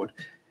standpoint, that would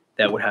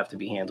have to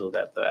be handled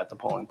at the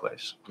polling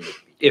place.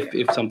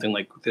 If something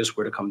like this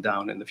were to come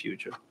down in the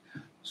future.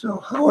 So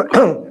how would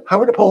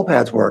the poll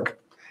pads work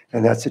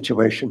in that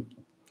situation?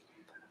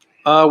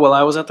 Well,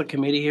 I was at the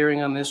committee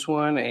hearing on this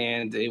one,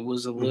 and it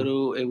was a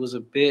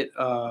bit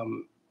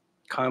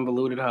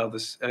convoluted how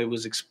it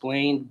was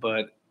explained,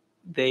 but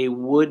they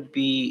would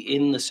be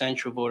in the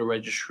central voter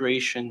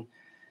registration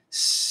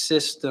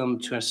system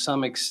to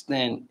some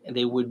extent.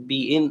 They would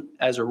be in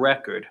as a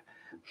record,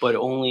 but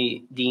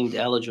only deemed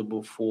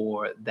eligible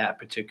for that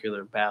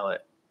particular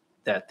ballot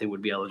that they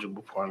would be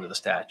eligible for under the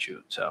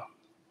statute. So.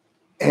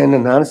 And a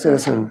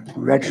non-citizen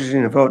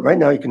registering to vote, right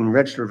now you can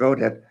register to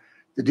vote at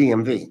the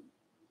DMV.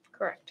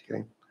 Correct.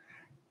 Okay.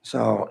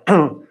 So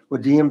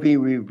would DMV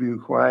be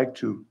required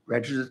to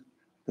register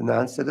the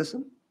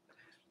non-citizen?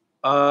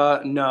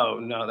 No.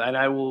 And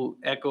I will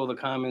echo the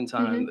comments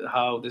on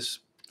how this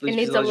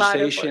needs a lot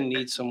of legislation work.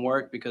 needs some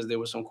work, because there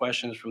were some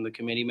questions from the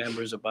committee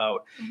members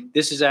about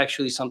this is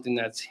actually something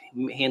that's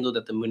handled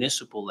at the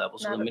municipal level.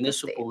 So Not the at the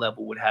municipal state.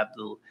 level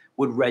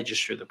would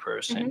register the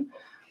person.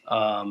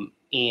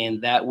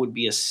 And that would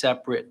be a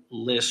separate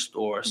list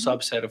or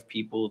subset of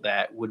people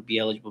that would be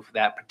eligible for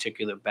that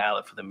particular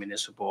ballot for the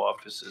municipal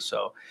offices.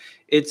 So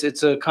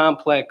it's a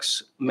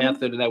complex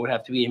method that would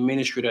have to be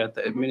administered at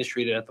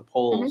the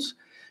polls,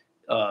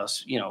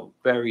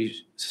 very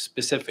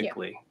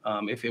specifically,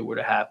 if it were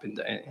to happen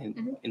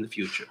in the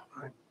future.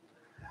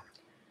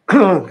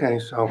 Okay,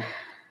 so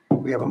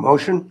we have a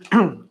motion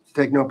to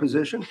take no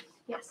position.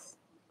 Yes.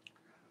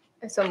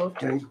 I so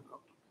moved. Okay.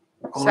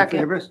 All in Second.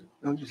 favor?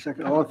 No, just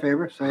second. All in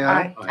favor, say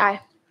aye. Aye.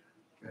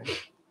 Aye.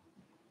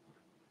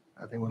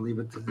 I think we'll leave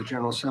it to the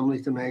General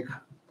Assembly to make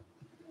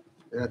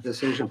that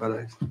decision,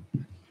 but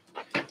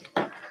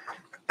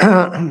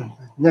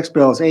next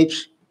bill is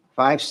H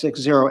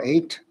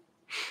 5608.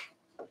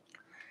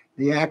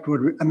 The act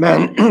would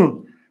amend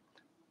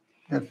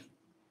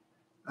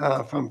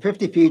from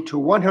 50 feet to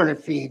 100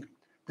 feet,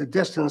 the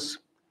distance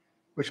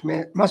which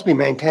must be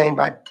maintained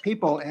by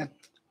people at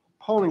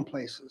polling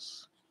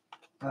places,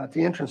 at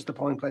the entrance to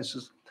polling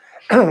places.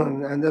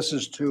 And this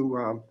is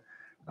to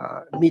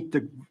meet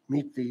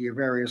the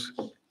various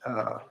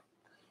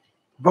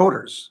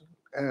voters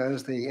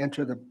as they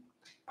enter the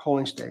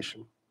polling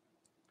station.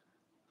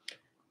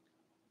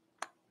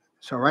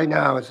 So right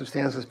now, as it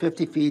stands, it's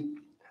 50 feet.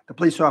 The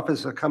police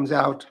officer comes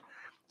out,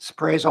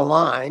 sprays a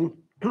line,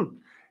 a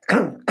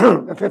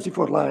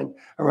 50-foot line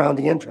around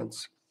the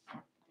entrance.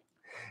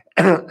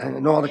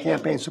 And all the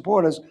campaign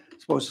supporters are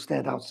supposed to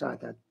stand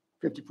outside that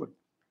 50-foot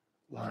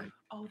line,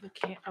 Oh, the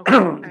can,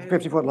 okay.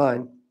 50-foot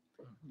line.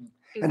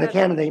 Is And the that-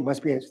 candidate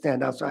must be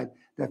stand outside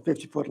that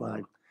 50-foot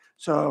line.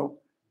 So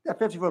that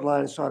 50-foot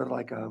line is sort of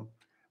like an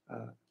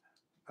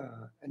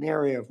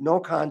area of no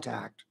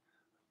contact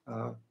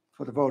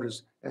for the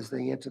voters as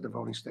they enter the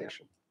voting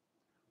station.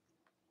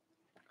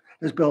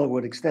 This bill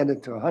would extend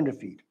it to 100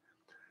 feet.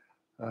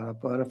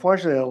 But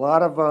unfortunately, a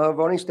lot of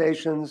voting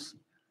stations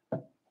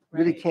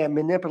really Right. can't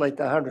manipulate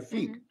the 100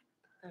 feet.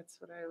 That's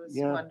what I was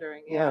Yeah,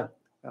 wondering, Yeah,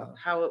 yeah.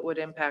 How it would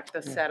impact the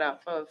Yeah.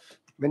 setup of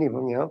many of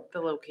them,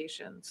 the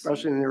locations.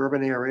 especially in the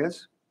urban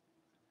areas.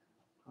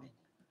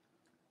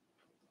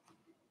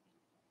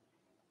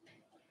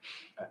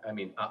 I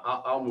mean,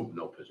 I'll move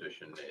no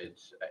position.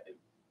 It's,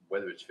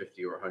 whether it's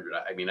 50 or 100,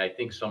 I mean, I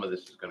think some of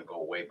this is going to go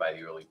away by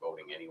the early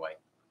voting anyway.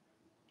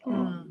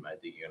 I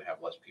think you're going to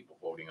have less people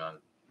voting on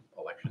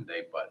election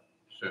day, but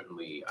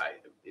certainly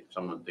if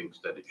someone thinks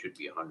that it should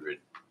be 100,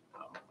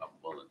 I'm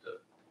willing to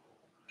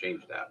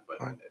change that. But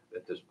Right.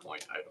 at this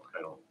point, I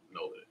don't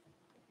know that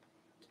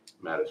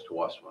it matters to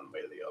us one way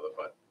or the other,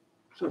 but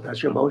So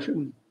that's your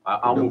motion?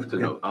 I'll move to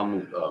no, I'll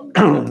move.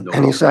 no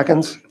Any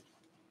seconds? position.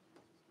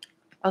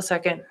 I'll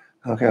second.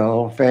 Okay,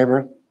 all in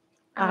favor?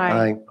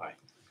 Aye. Aye.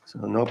 So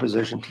no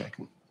position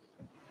taken.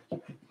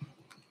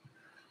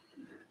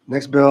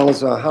 Next bill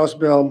is House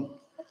Bill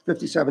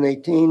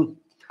 5718.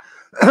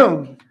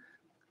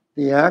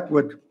 The act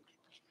would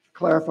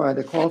clarify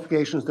the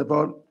qualifications to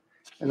vote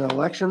in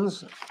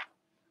elections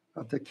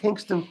of the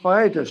Kingston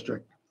Fire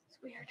District. It's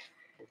weird.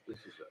 This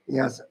is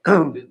Yes,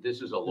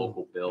 This is a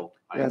local bill.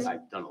 Yes.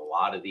 I've done a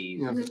lot of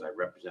these, Yes. because I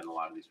represent a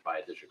lot of these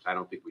fire districts. I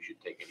don't think we should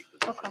take any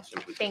Okay. position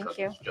simply Thank because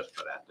you. it's just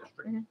for that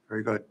district.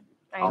 very good.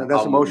 I- I'll- that's a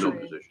I'll move no motion.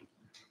 position.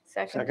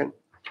 Second. Second,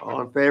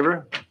 all in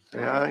favor?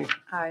 Say aye.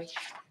 Aye.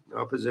 No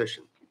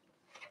opposition.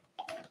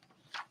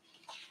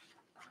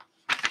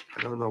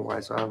 I don't know why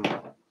it's on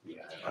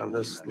Yeah, On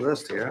this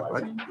list here,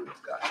 but-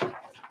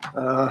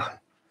 but.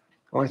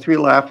 Only three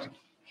left.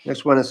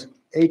 Next one is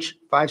H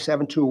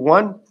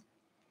 5721.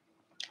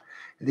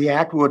 The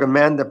act would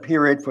amend the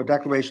period for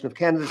declaration of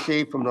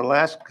candidacy from the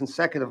last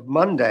consecutive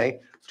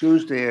Monday,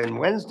 Tuesday, and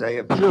Wednesday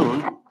of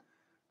June,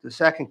 the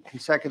second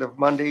consecutive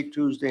Monday,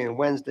 Tuesday, and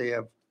Wednesday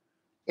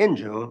in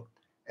June,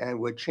 and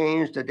would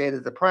change the date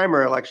of the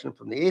primary election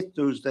from the 8th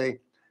Tuesday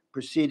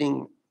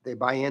preceding the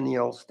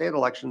biennial state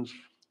elections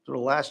to the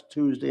last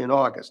Tuesday in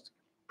August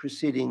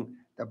preceding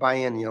the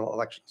biennial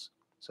elections.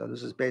 So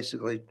this is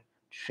basically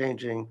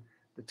changing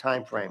the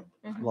time frame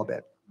a little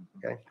bit,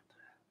 okay?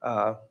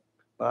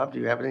 Bob, do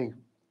you have any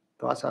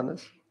thoughts on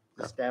this?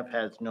 No. Staff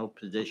has no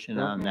position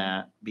No. on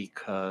that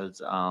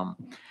because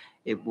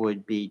it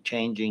would be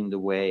changing the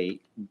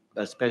way,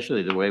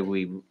 especially the way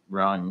we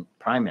run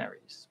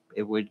primaries.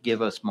 It would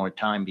give us more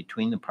time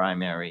between the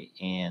primary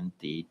and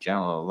the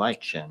general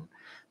election,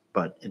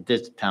 but at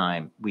this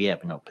time, we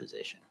have no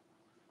position.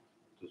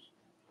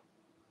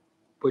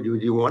 But do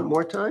you want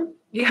more time?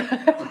 Yeah.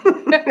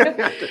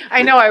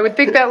 I know, I would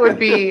think that would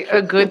be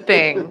a good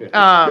thing.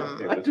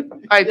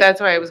 That's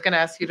why I was gonna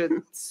ask you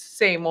to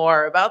say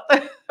more about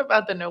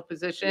the no Yeah,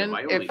 position,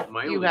 My if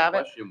only you have it.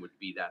 question would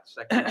be that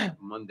second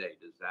Monday,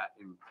 does that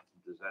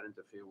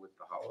interfere with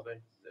the holiday,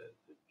 the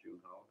June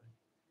holiday?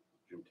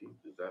 Juneteenth,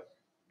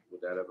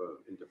 would that ever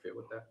interfere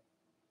with that?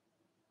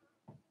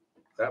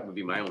 That would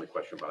be my only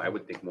question, but I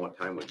would think more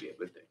time would be a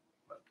good thing.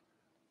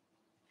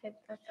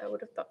 I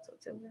would have thought so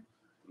too.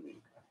 I mean,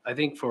 I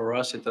think for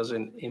us, it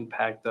doesn't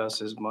impact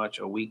us as much.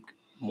 A week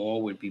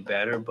more would be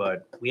better,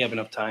 but we have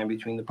enough time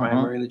between the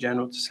primary and the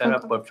general to set up.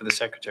 Okay. But for the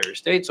Secretary of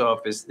State's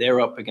office, they're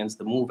up against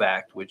the MOVE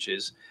Act, which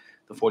is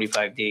the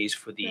 45 days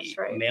for the That's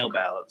right. mail Okay.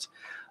 ballots.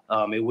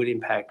 It would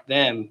impact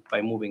them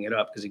by moving it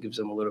up because it gives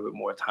them a little bit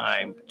more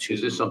time to.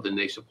 Is this something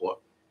they support?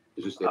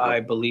 Is this their I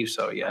bill? believe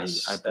so,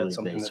 yes. I believe That's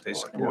something they that they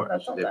support. support.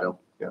 That's their bill?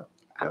 Yeah.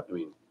 I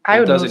mean, I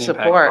It would move doesn't impact-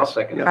 I'll support.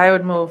 second it. I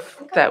would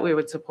move that we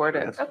would support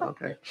it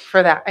Okay.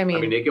 for that. I I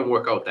mean, mean, they can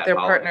work out that they're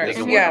holiday. They partners,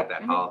 can work yeah. out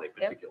that holiday Yep.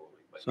 particularly,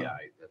 but So- yeah,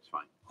 that's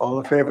fine. All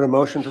in favor of the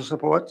motion to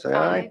support, say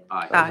aye.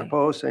 Aye. Aye. Those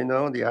opposed, say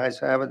no. The ayes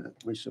have it.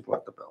 We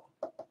support the bill.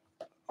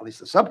 At least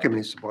the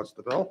subcommittee supports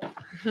the bill.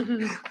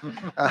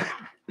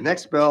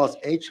 Next bill is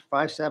H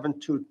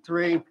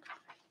 5723.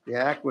 The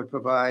act would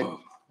provide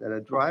that a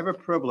driver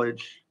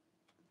privilege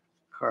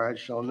card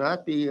shall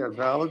not be a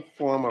valid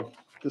form of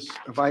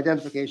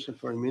identification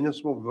for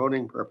municipal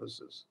voting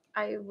purposes.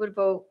 I would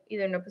vote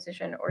either no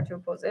position or to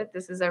oppose it.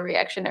 This is a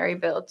reactionary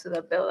bill to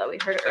the bill that we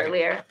heard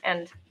earlier.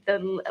 And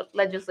the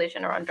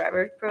legislation around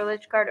driver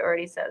privilege card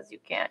already says you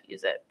can't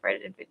use it for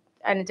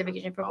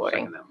identification for I'll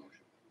voting. second that motion.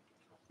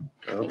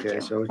 Okay,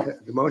 so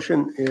the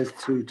motion is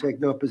to take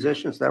no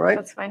position, is that right?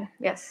 That's fine.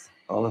 Yes.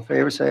 All in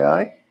favor, say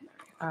aye.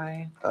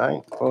 I.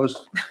 Aye,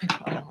 opposed?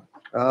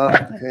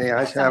 Okay,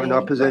 ayes have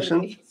no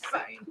position.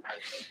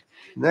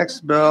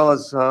 Next bill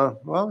is,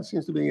 well, it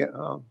seems to be,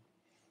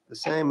 the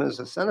same as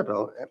the Senate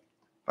bill,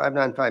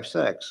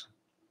 5956.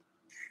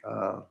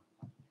 What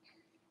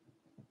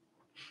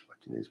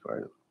do these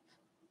part?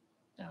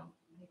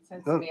 Makes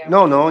sense to me.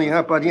 No,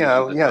 yeah, but This is yeah,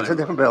 the yeah, it's a timeline,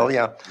 different bill, right?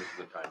 yeah. This is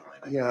the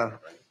timeline, I Yeah.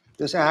 think, right?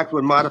 This act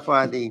would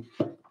modify the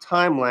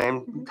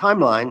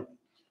timeline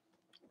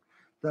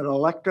that an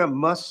elector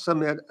must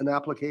submit an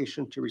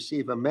application to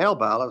receive a mail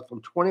ballot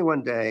from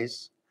 21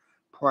 days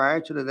prior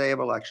to the day of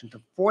election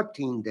to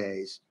 14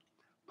 days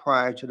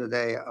prior to the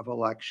day of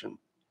election.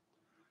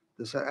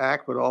 This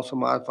act would also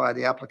modify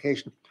the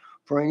application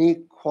for any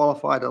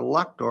qualified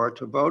elector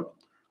to vote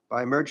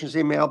by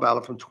emergency mail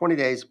ballot from 20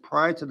 days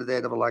prior to the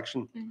date of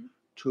election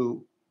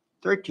to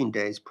 13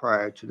 days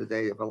prior to the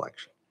day of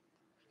election.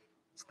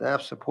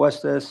 Staff supports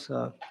this.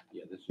 Yeah,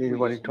 this.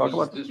 Anybody this- talk this-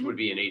 about This would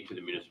be an aid to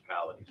the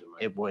municipalities. am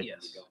I- It would,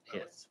 Yes.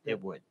 yes,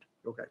 it would.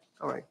 Okay,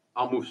 all right.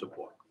 I'll move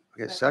support.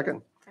 Okay,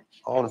 second.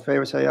 All in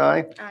favor, say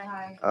aye.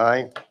 Aye.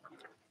 Aye.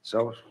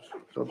 So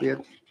be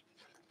it.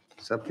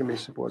 Subcommittee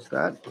supports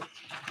that.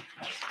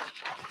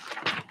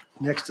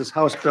 Next is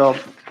House Bill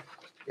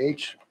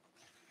H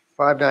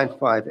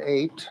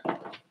 5958.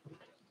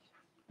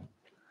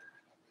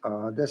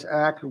 This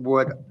act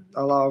would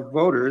allow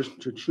voters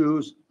to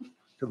choose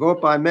to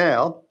vote by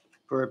mail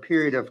for a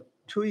period of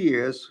 2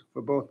 years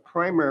for both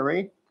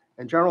primary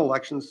and general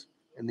elections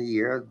in the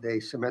year they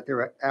submit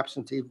their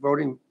absentee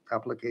voting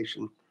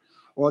application,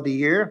 or the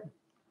year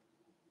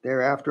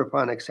thereafter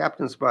upon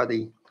acceptance by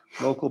the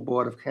local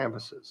board of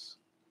canvassers.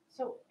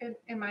 So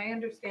am I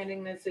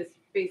understanding this is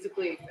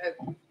basically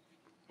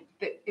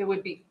that it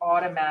would be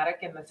automatic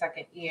in the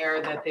second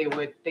year that they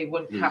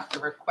wouldn't have to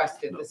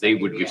request it No, the They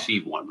second would year?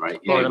 receive one, right?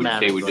 Yeah,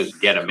 they would just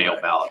get a mail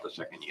ballot the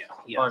second year.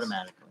 Yes.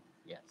 Automatically,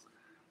 yes.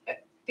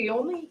 The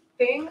only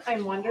thing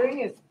I'm wondering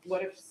is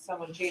what if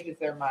someone changes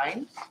their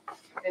mind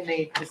and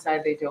they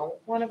decide they don't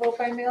want to vote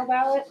by mail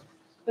ballot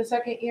the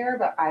second year,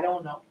 but I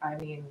don't know. I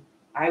mean,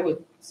 I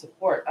would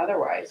support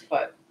otherwise,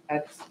 but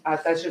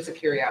that's just a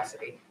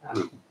curiosity.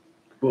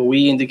 Well,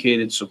 we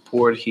indicated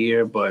support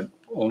here, but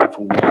only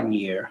for 1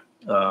 year.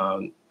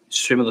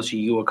 Similar to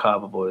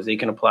UOCAVA voters, they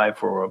can apply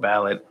for a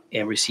ballot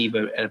and receive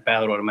a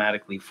ballot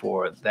automatically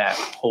for that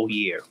whole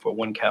year, for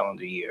 1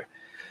 calendar year.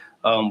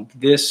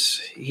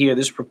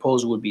 This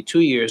proposal would be 2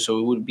 years, so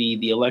it would be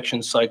the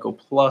election cycle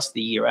plus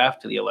the year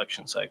after the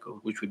election cycle,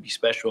 which would be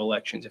special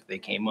elections if they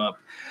came up.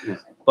 Yeah.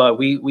 But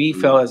we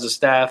felt as a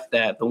staff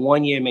that the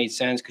 1 year made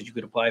sense because you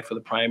could apply for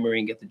the primary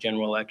and get the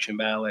general election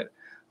ballot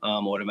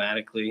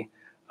automatically,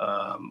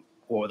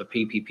 or the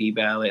PPP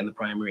ballot in the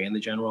primary and the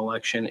general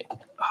election.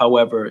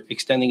 However,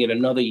 extending it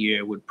another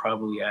year would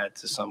probably add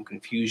to some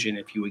confusion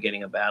if you were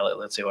getting a ballot,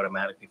 let's say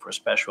automatically for a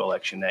special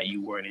election that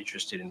you weren't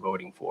interested in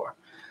voting for.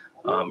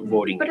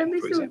 Voting, But at in,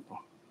 least for it- example.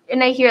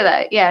 And I hear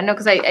that. Yeah, no,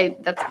 because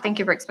thank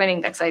you for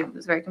explaining that, because I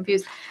was very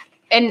confused.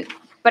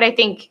 But I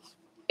think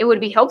it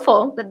would be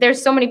helpful that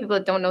there's so many people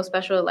that don't know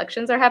special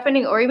elections are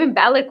happening, or even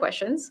ballot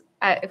questions,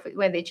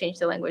 when they change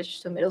the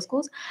language to middle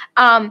schools.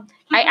 I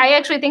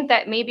actually think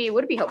that maybe it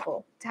would be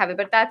helpful to have it,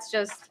 but that's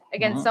just,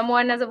 again, Mhm.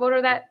 someone as a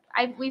voter that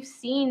we've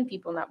seen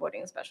people not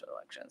voting in special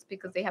elections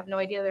because they have no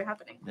idea they're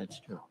happening. That's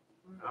true.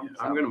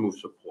 I'm going to move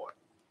support.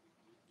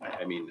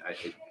 I mean, I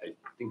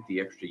think the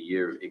extra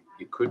year,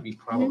 it could be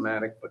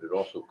problematic, but it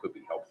also could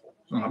be helpful.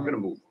 So I'm going to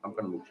move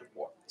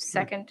support.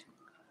 Second.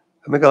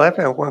 Miguel, I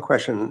have one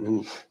question.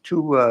 And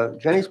to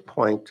Jenny's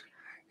point,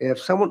 if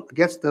someone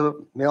gets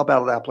the mail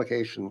ballot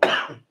application,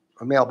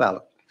 a mail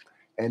ballot,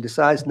 and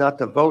decides not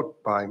to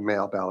vote by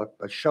mail ballot,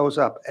 but shows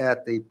up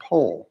at the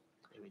poll,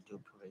 They would do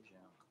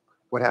provisional.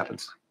 what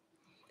happens?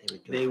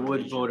 They would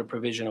provisional. vote a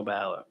provisional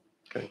ballot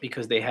Okay.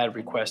 because they had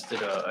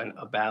requested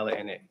a ballot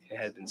and it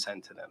had been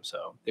sent to them.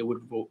 So they would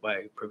vote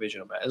by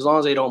provisional ballot. As long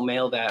as they don't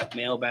mail that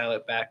mail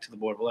ballot back to the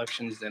Board of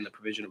Elections, then the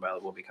provisional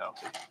ballot will be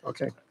counted.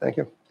 Okay, thank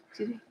you.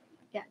 Excuse me.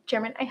 Yeah,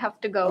 Chairman, I have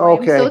to go.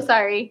 I'm so Okay.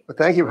 sorry. Well,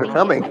 thank you for Thank you.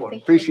 coming. Thank you.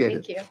 Appreciate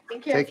Thank it. you.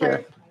 Thank you. Take for-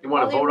 care. You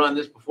want to vote on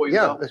this before you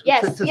Yeah. go? let's-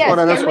 Yes, let's yes. vote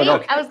on this can one. we?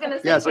 Okay. I was gonna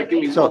say. Yes. can Like, give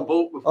me we? So- one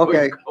vote before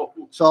okay. you go.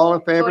 So all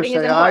in favor, Voting is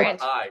say aye.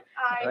 important. Aye.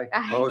 Aye.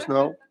 Aye. Opposed,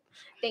 no.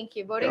 Thank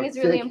you. Voting Yeah, is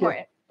really take care.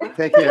 important.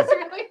 Take care. It's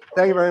really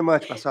Thank you very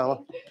much,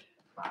 Masala.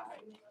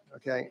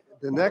 Okay,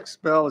 the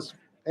next bill is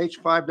H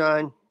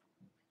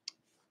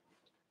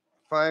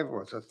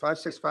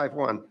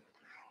 5651.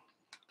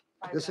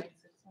 This is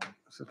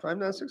it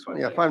 5961?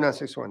 Yeah,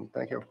 5961,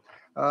 thank you.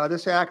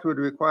 This act would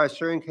require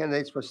certain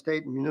candidates for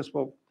state and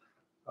municipal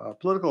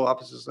political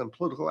offices and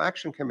political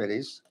action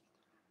committees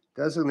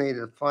designate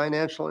a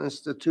financial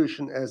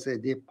institution as a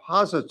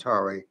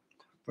depository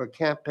for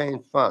campaign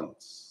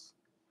funds.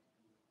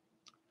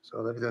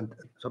 So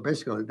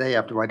basically, they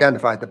have to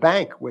identify the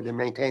bank where they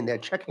maintain their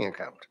checking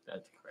account.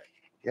 That's correct.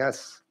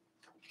 Yes.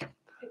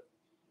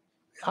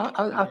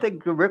 I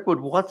think Rick would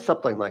want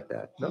something like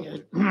that. No? Yeah.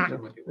 Seemed like it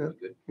would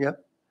be good.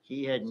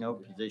 He had no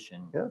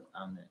position Yeah.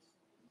 on this.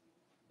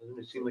 Doesn't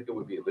it seem like it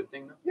would be a good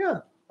thing though?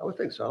 Yeah, I would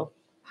think so.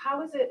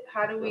 How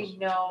do we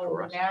know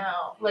For us.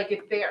 now, like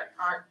if they're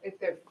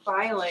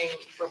filing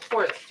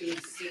reports,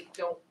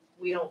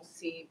 we don't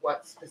see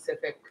what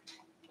specific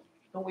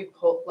Don't we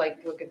pull, like,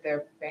 look at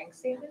their bank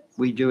statements?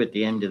 We do at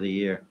the end of the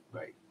year.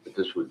 Right, but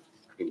this would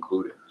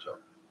include it, so.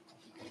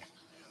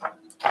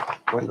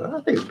 Well,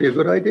 I think it'd be a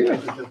good idea.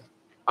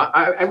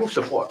 I will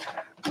support.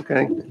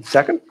 Okay,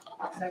 second?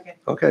 Second.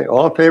 Okay,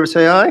 all in favor,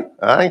 say aye.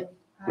 Aye.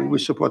 We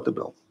support the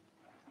bill.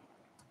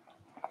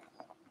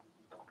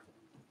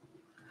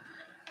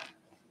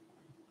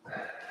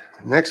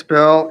 Next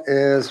bill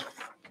is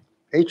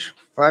H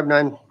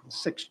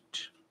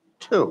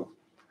 5962.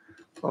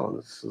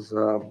 Oh,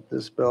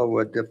 this bill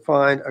would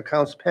define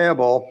accounts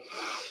payable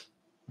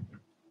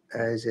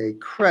as a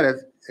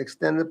credit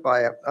extended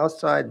by an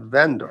outside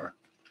vendor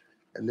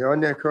in the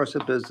ordinary course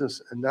of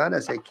business and not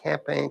as a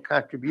campaign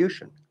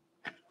contribution.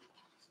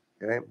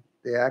 Okay,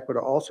 the act would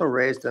also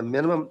raise the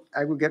minimum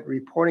aggregate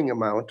reporting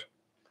amount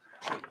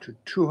to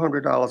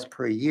 $200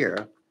 per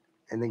year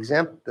and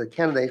exempt the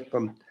candidate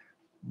from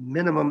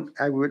minimum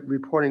aggregate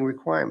reporting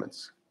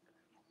requirements.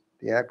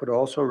 The act would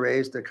also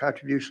raise the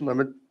contribution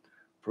limit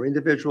for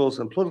individuals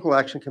and political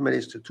action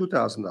committees to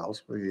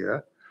 $2,000 per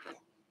year.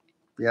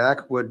 The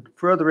act would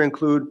further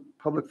include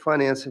public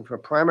financing for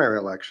primary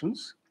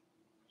elections,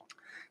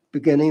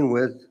 beginning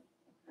with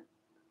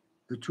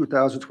the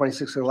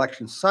 2026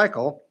 election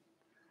cycle,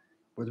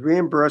 with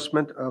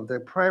reimbursement of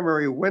the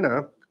primary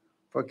winner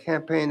for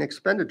campaign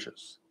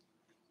expenditures.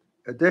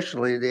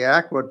 Additionally, the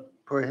act would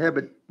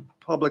prohibit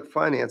public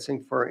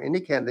financing for any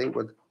candidate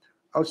with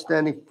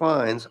outstanding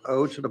fines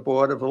owed to the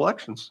Board of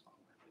Elections.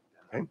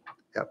 Okay?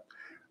 Yep.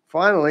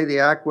 Finally, the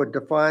act would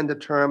define the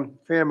term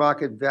fair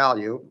market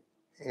value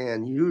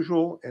and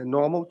usual and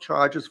normal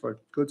charges for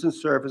goods and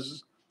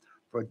services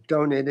for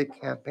donated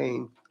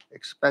campaign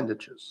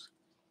expenditures.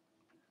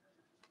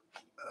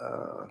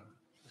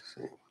 Let's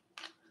see.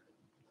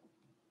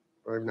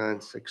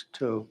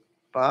 5962.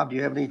 Bob, do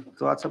you have any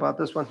thoughts about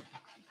this one?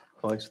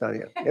 Oh, it's not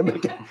yet. Yeah,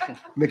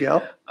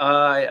 Miguel?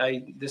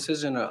 This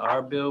isn't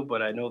our bill,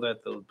 but I know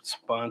that the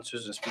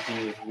sponsors, and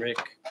speaking with Rick,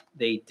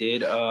 they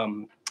did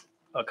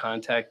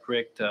contact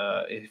Rick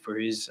for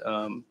his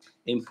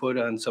input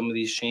on some of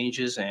these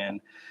changes,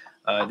 and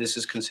this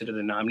is considered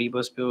an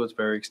omnibus bill. It's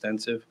very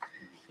extensive,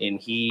 and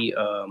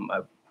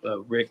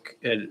Rick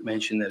had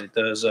mentioned that it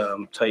does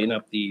tighten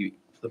up the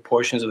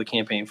portions of the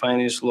campaign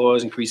finance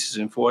laws, increases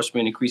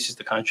enforcement, increases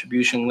the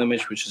contribution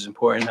limits, which is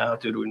important now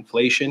due to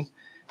inflation.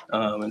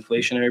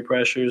 Inflationary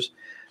pressures,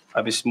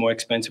 obviously more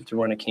expensive to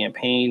run a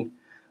campaign,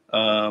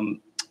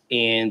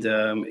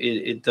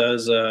 it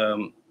does,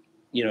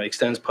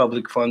 extends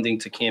public funding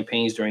to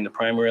campaigns during the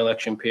primary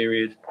election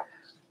period,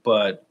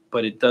 but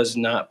it does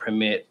not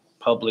permit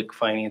public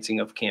financing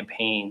of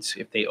campaigns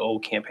if they owe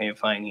campaign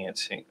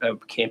finance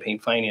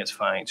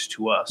fines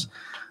to us.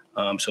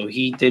 So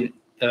he did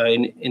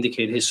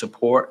indicate his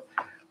support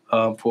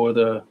for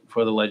the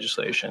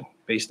legislation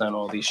based on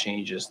all these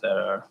changes that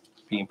are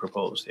being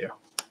proposed here.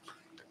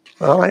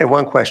 Well, I have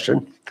one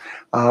question.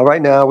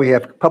 Right now, we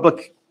have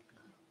public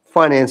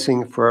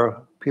financing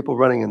for people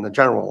running in the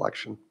general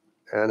election,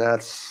 and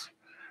that's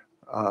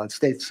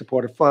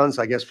state-supported funds,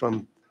 I guess,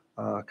 from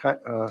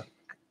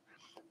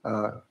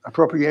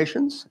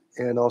appropriations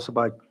and also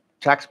by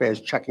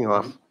taxpayers checking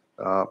off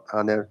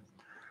on their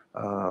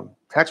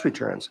tax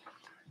returns.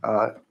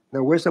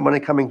 Now, where's the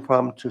money coming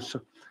from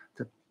to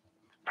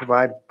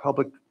provide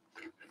public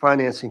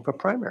financing for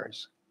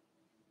primaries?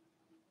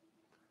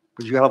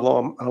 Because you have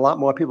a lot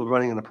more people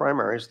running in the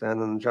primaries than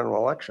in the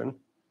general election.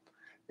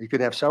 You could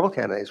have several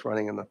candidates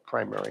running in the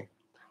primary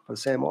for the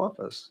same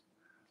office.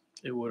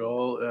 It would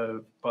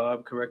all,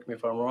 Bob, correct me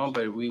if I'm wrong,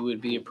 but we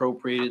would be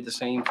appropriated the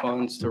same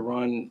funds to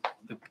run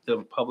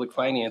the public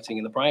financing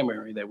in the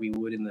primary that we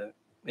would in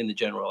the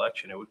general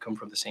election. It would come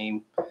from the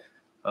same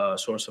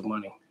source of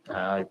money.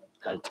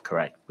 That's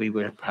correct. We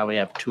would probably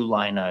have two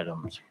line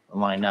items, a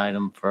line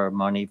item for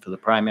money for the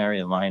primary,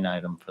 and a line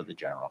item for the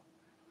general.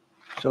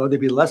 So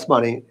there'd be less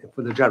money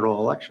for the general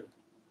election.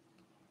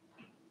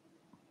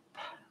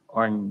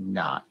 Or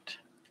not,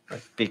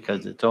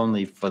 because it's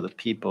only for the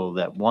people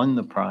that won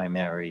the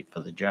primary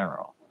for the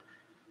general.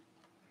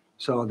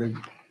 So the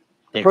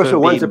There person who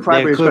could wins be- the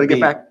primary is there going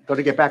to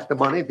could get back the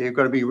money. They're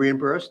going to be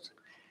reimbursed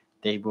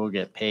They will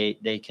get paid,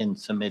 they can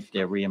submit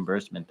their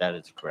reimbursement, that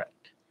is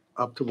correct.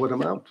 up to what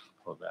amount?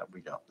 Well, that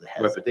we don't.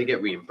 Right, but they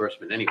get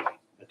reimbursement anyway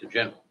at the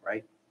general,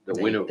 right?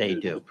 The winner, They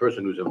the do.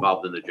 person who's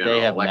involved in the general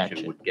have election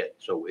matching. would get,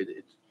 so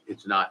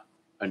it's not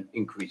an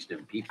increase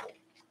in people.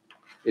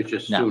 It's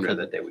just No, sooner for-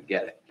 that they would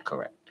get it.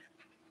 Correct.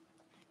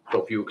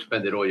 So if you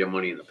expended all your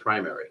money in the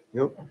primary,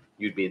 Yep.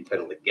 you'd be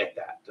entitled to get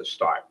that to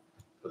start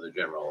for the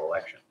general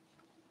election.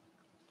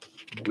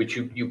 Which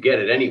you get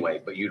it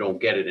anyway, but you don't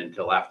get it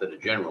until after the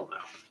general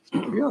now.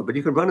 Yeah, but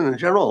you can run in the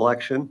general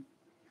election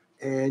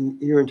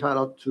and you're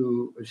entitled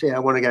to say, I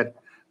want to get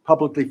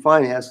publicly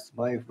financed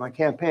my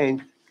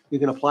campaign. You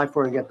can apply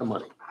for it and get the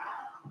money.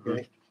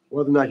 Okay,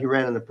 whether or not you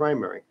ran in the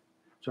primary.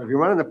 So if you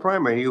run in the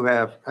primary, you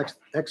have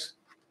X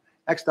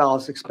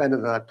dollars expended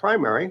on that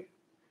primary.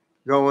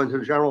 Go into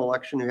the general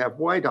election, you have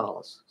Y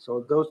dollars.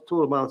 So those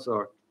two amounts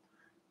are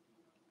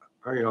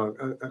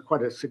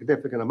quite a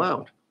significant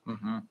amount,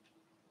 Mhm.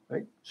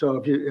 right? So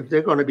if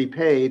they're going to be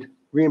paid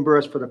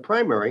reimbursed for the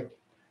primary,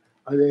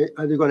 are they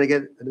going to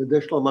get an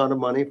additional amount of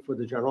money for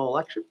the general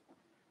election?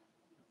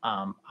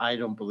 I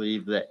don't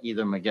believe that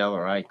either Miguel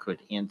or I could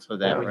answer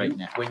that When right you-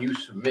 now. When you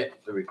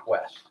submit the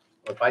request,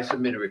 if I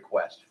submit a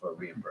request for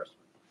reimbursement,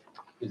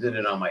 is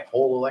it on my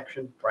whole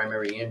election,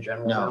 primary and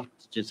general No, now?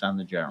 it's just on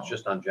the general. It's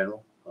just on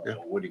general? Oh, Yeah.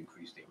 So it would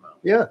increase the amount.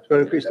 Yeah, it's going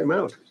to increase the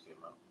amount. Increase the amount.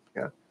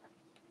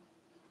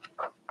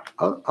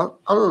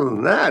 Other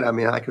than that, I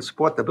mean, I could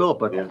support the bill,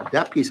 but Yeah.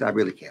 that piece I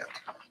really can't.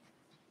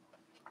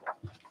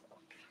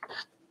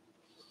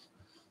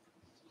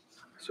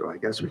 So I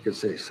guess we could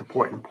say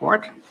support in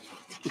part.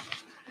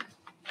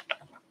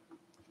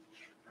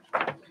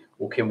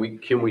 Well, can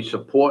we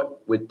support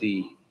with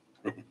the,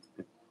 yeah,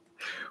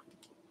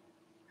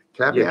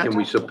 Caveat, can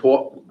we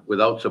support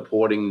without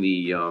supporting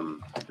the the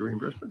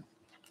reimbursement.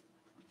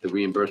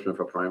 reimbursement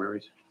for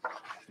primaries?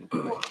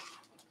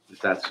 If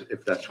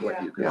that's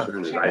what your Yeah.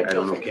 concern is, I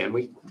don't know, can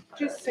we?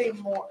 Just say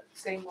more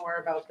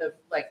about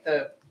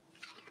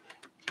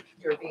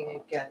you're being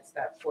against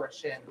that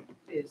portion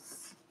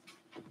is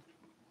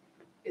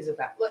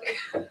about, look,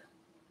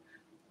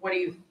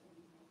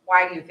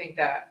 why do you think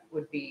that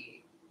would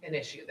be an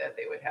issue, that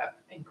they would have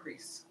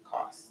increased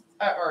costs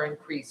or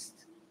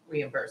increased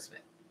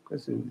reimbursement?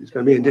 Because there's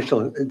going to be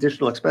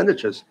additional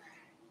expenditures.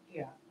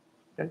 Yeah.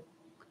 Okay.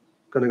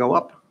 Going to go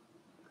up.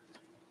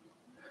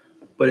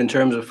 But in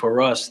terms of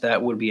for us,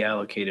 that would be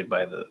allocated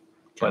by the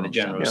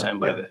General Yeah,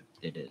 Assembly, by yeah.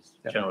 the It is.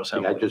 General See, I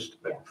Assembly. just,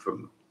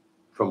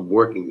 from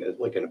working,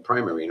 like in a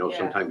primary, Yeah.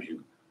 sometimes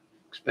you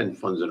expend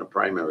funds in a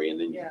primary and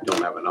then you Yeah.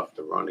 don't have enough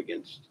to run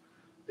against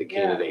the Yeah.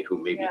 candidate who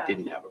maybe Yeah.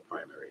 didn't have a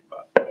primary,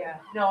 but. Yeah,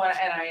 no,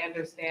 and I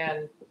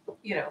understand,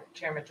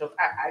 Chairman Schultz,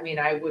 I mean,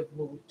 I would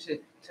move to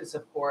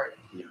support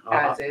Yeah,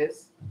 as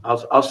is.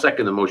 I'll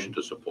second the motion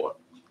to support.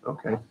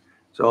 Okay.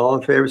 So all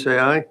in favor, say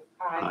aye.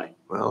 Aye.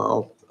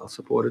 Well, I'll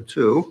support it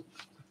too.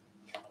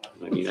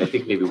 I mean, I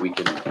think maybe we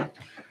can With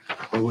that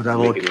make an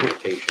little,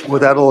 invitation.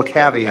 with that little We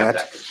have caveat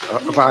that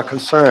concern. of our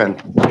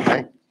concern,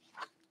 okay?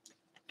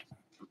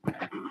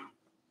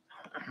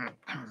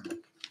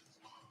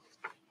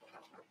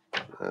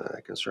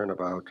 Concern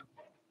about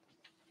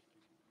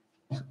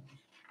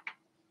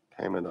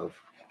payment of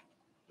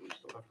We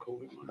still have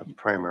COVID money. of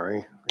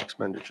primary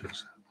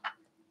expenditures.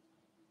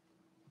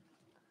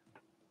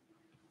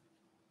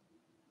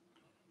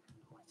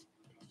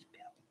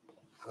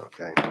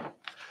 Okay.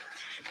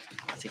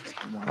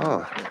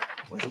 Oh,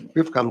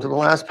 we've come to the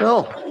last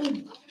bill.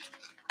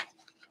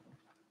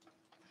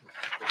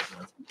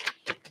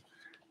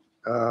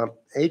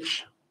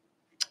 H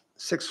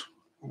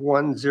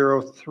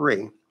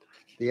 6103,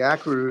 the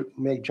act would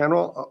make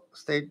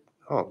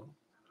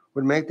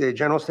would make the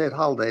general state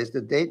holidays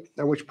the date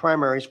on which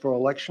primaries for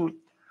election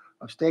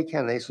of state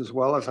candidates, as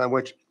well as on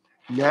which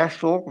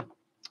national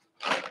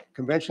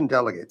convention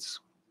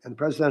delegates and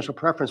presidential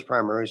preference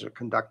primaries are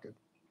conducted.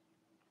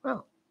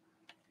 Well,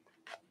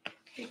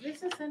 Is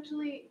this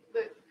essentially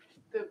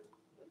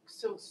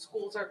so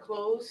schools are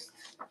closed?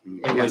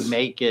 It would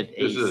make it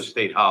This is a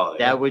state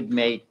holiday. that would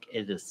make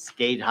it a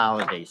state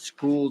holiday.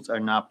 Schools are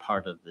not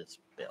part of this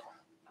bill.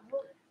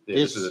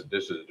 This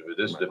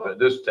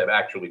to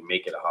actually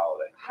make it a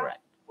holiday. Correct.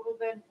 Well,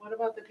 then what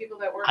about the people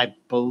that work? I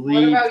What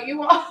believe, about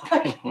you all?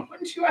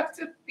 Wouldn't you have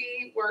to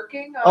be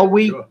working? oh,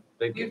 on- Sure,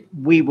 they can-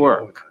 we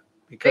work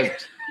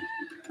because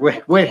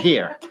we're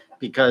here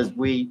because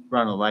we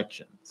run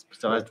elections.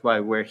 So that's why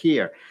we're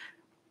here.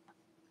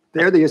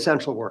 they're the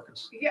essential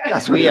workers. Yeah.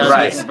 That's what We it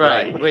are, is.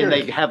 right, when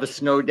they have a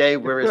snow day,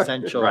 we're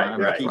essential Right,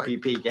 on right.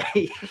 PPP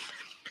day.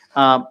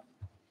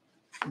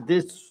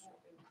 This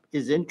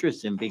is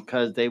interesting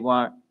because they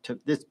want to,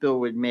 this bill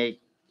would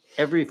make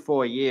every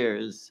 4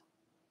 years,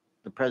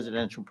 the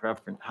presidential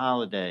preference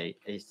holiday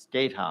a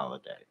state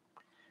holiday.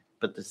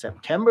 But the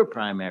September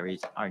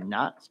primaries are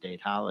not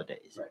state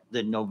holidays. Right.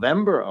 The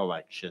November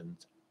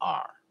elections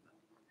are.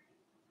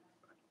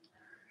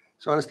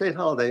 So on a state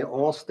holiday,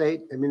 all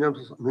state and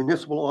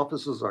municipal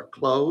offices are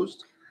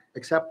closed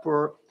except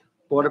for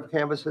Board of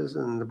Canvassers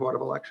and the Board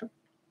of Election?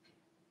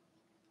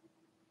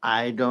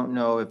 I don't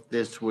know if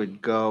this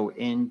would go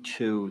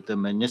into the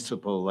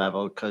municipal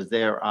level because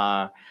there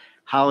are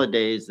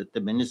holidays that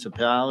the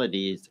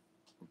municipalities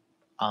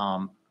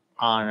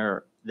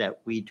honor that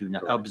we do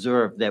not,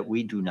 observe that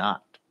we do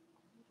not.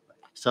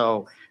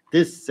 So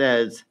this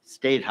says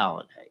state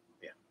holiday.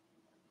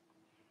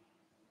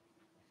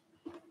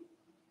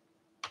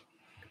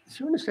 So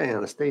you understand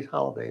on a state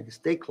holiday, the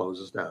state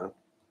closes down,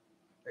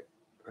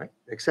 right?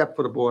 Except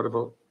for the Board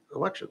of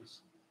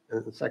Elections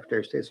and the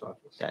Secretary of State's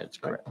office.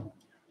 That's right? correct.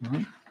 I don't know.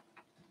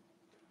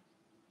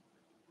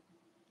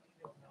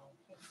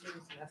 It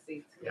seems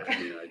messy to Yeah, me. I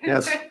mean, I-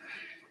 Yes.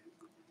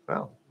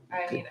 Well,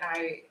 I mean,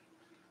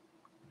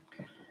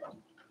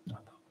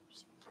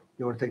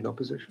 you want to take no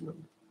position?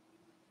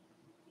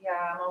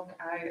 yeah, I'll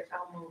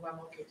move, I'm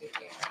okay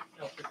taking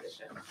no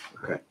position.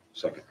 Okay,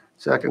 second.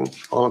 Second,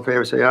 all in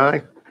favor, say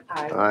aye.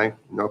 I, Aye,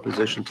 no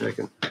position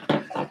taken.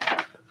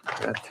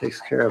 That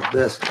takes care of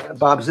this.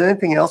 Bob, is there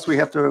anything else we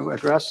have to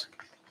address?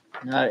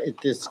 Not at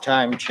this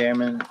time,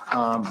 Chairman.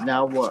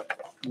 Now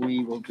what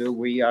we will do,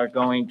 we are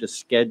going to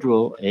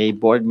schedule a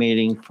board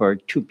meeting for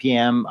 2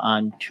 PM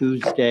on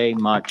Tuesday,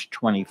 March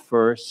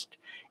 21st,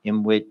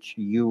 in which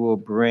you will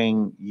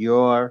bring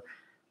your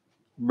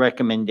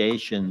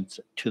recommendations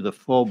to the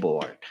full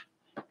board.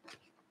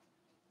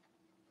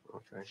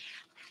 Okay.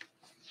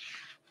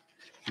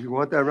 You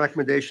want that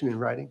recommendation in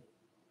writing?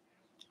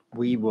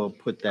 We will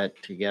put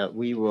that together.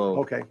 We will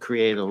Okay.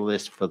 create a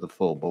list for the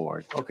full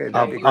board. Okay,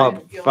 that'd be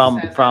Of,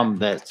 great. from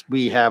this,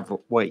 we have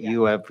what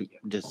you have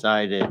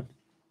decided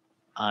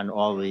on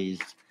all these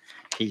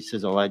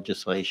pieces of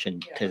legislation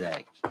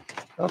today.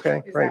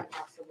 Okay, Is great. that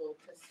possible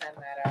to send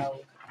that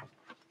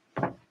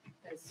out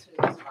as soon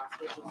as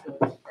possible, just so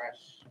it's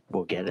fresh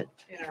We'll get it.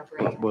 in our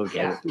brain? We'll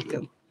get it to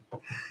you.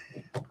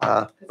 Because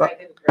I But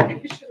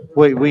didn't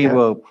really. We Yeah.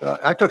 will,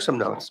 I took some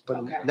notes, but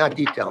Okay. not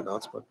detailed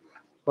notes, but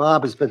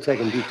Bob has been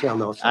taking detailed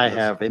notes. on I this.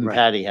 have, and Right.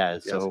 Patty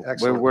has, Yes, so we're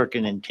excellent.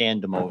 working in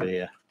tandem over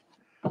here.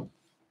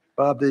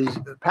 Bob,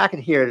 the packet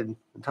here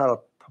entitled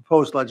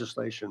proposed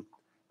legislation,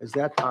 is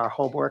that our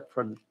homework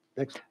for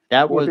next?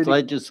 That Board was meeting?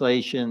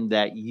 legislation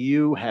that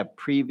you have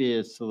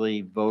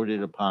previously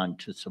voted upon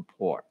to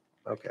support.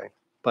 Okay,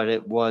 But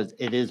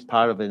it is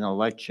part of an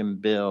election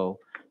bill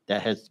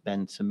that has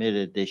been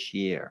submitted this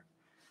year.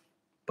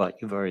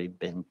 But you've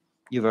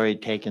already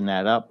taken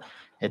that up.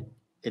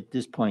 At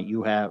this point,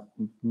 you have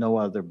no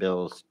other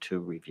bills to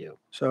review.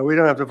 so we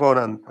don't have to vote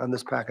on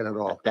this packet at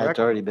all, That's correct?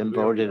 already been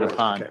voted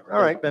upon. Okay, all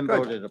right, It's been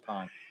good. voted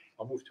upon.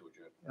 I'll move to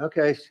adjourn.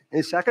 Okay,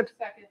 any second?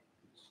 Second.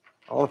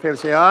 All in favor,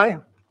 say aye.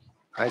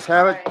 Ayes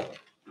have it.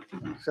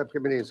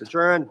 Subcommittee is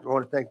adjourned. I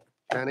want to thank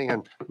Penny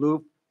and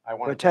Lou I for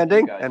wanna thank you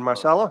attending, guys and for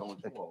Marcella, going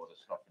through all of this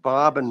stuff.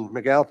 Bob and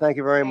Miguel, thank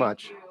you very Thank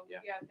much. you.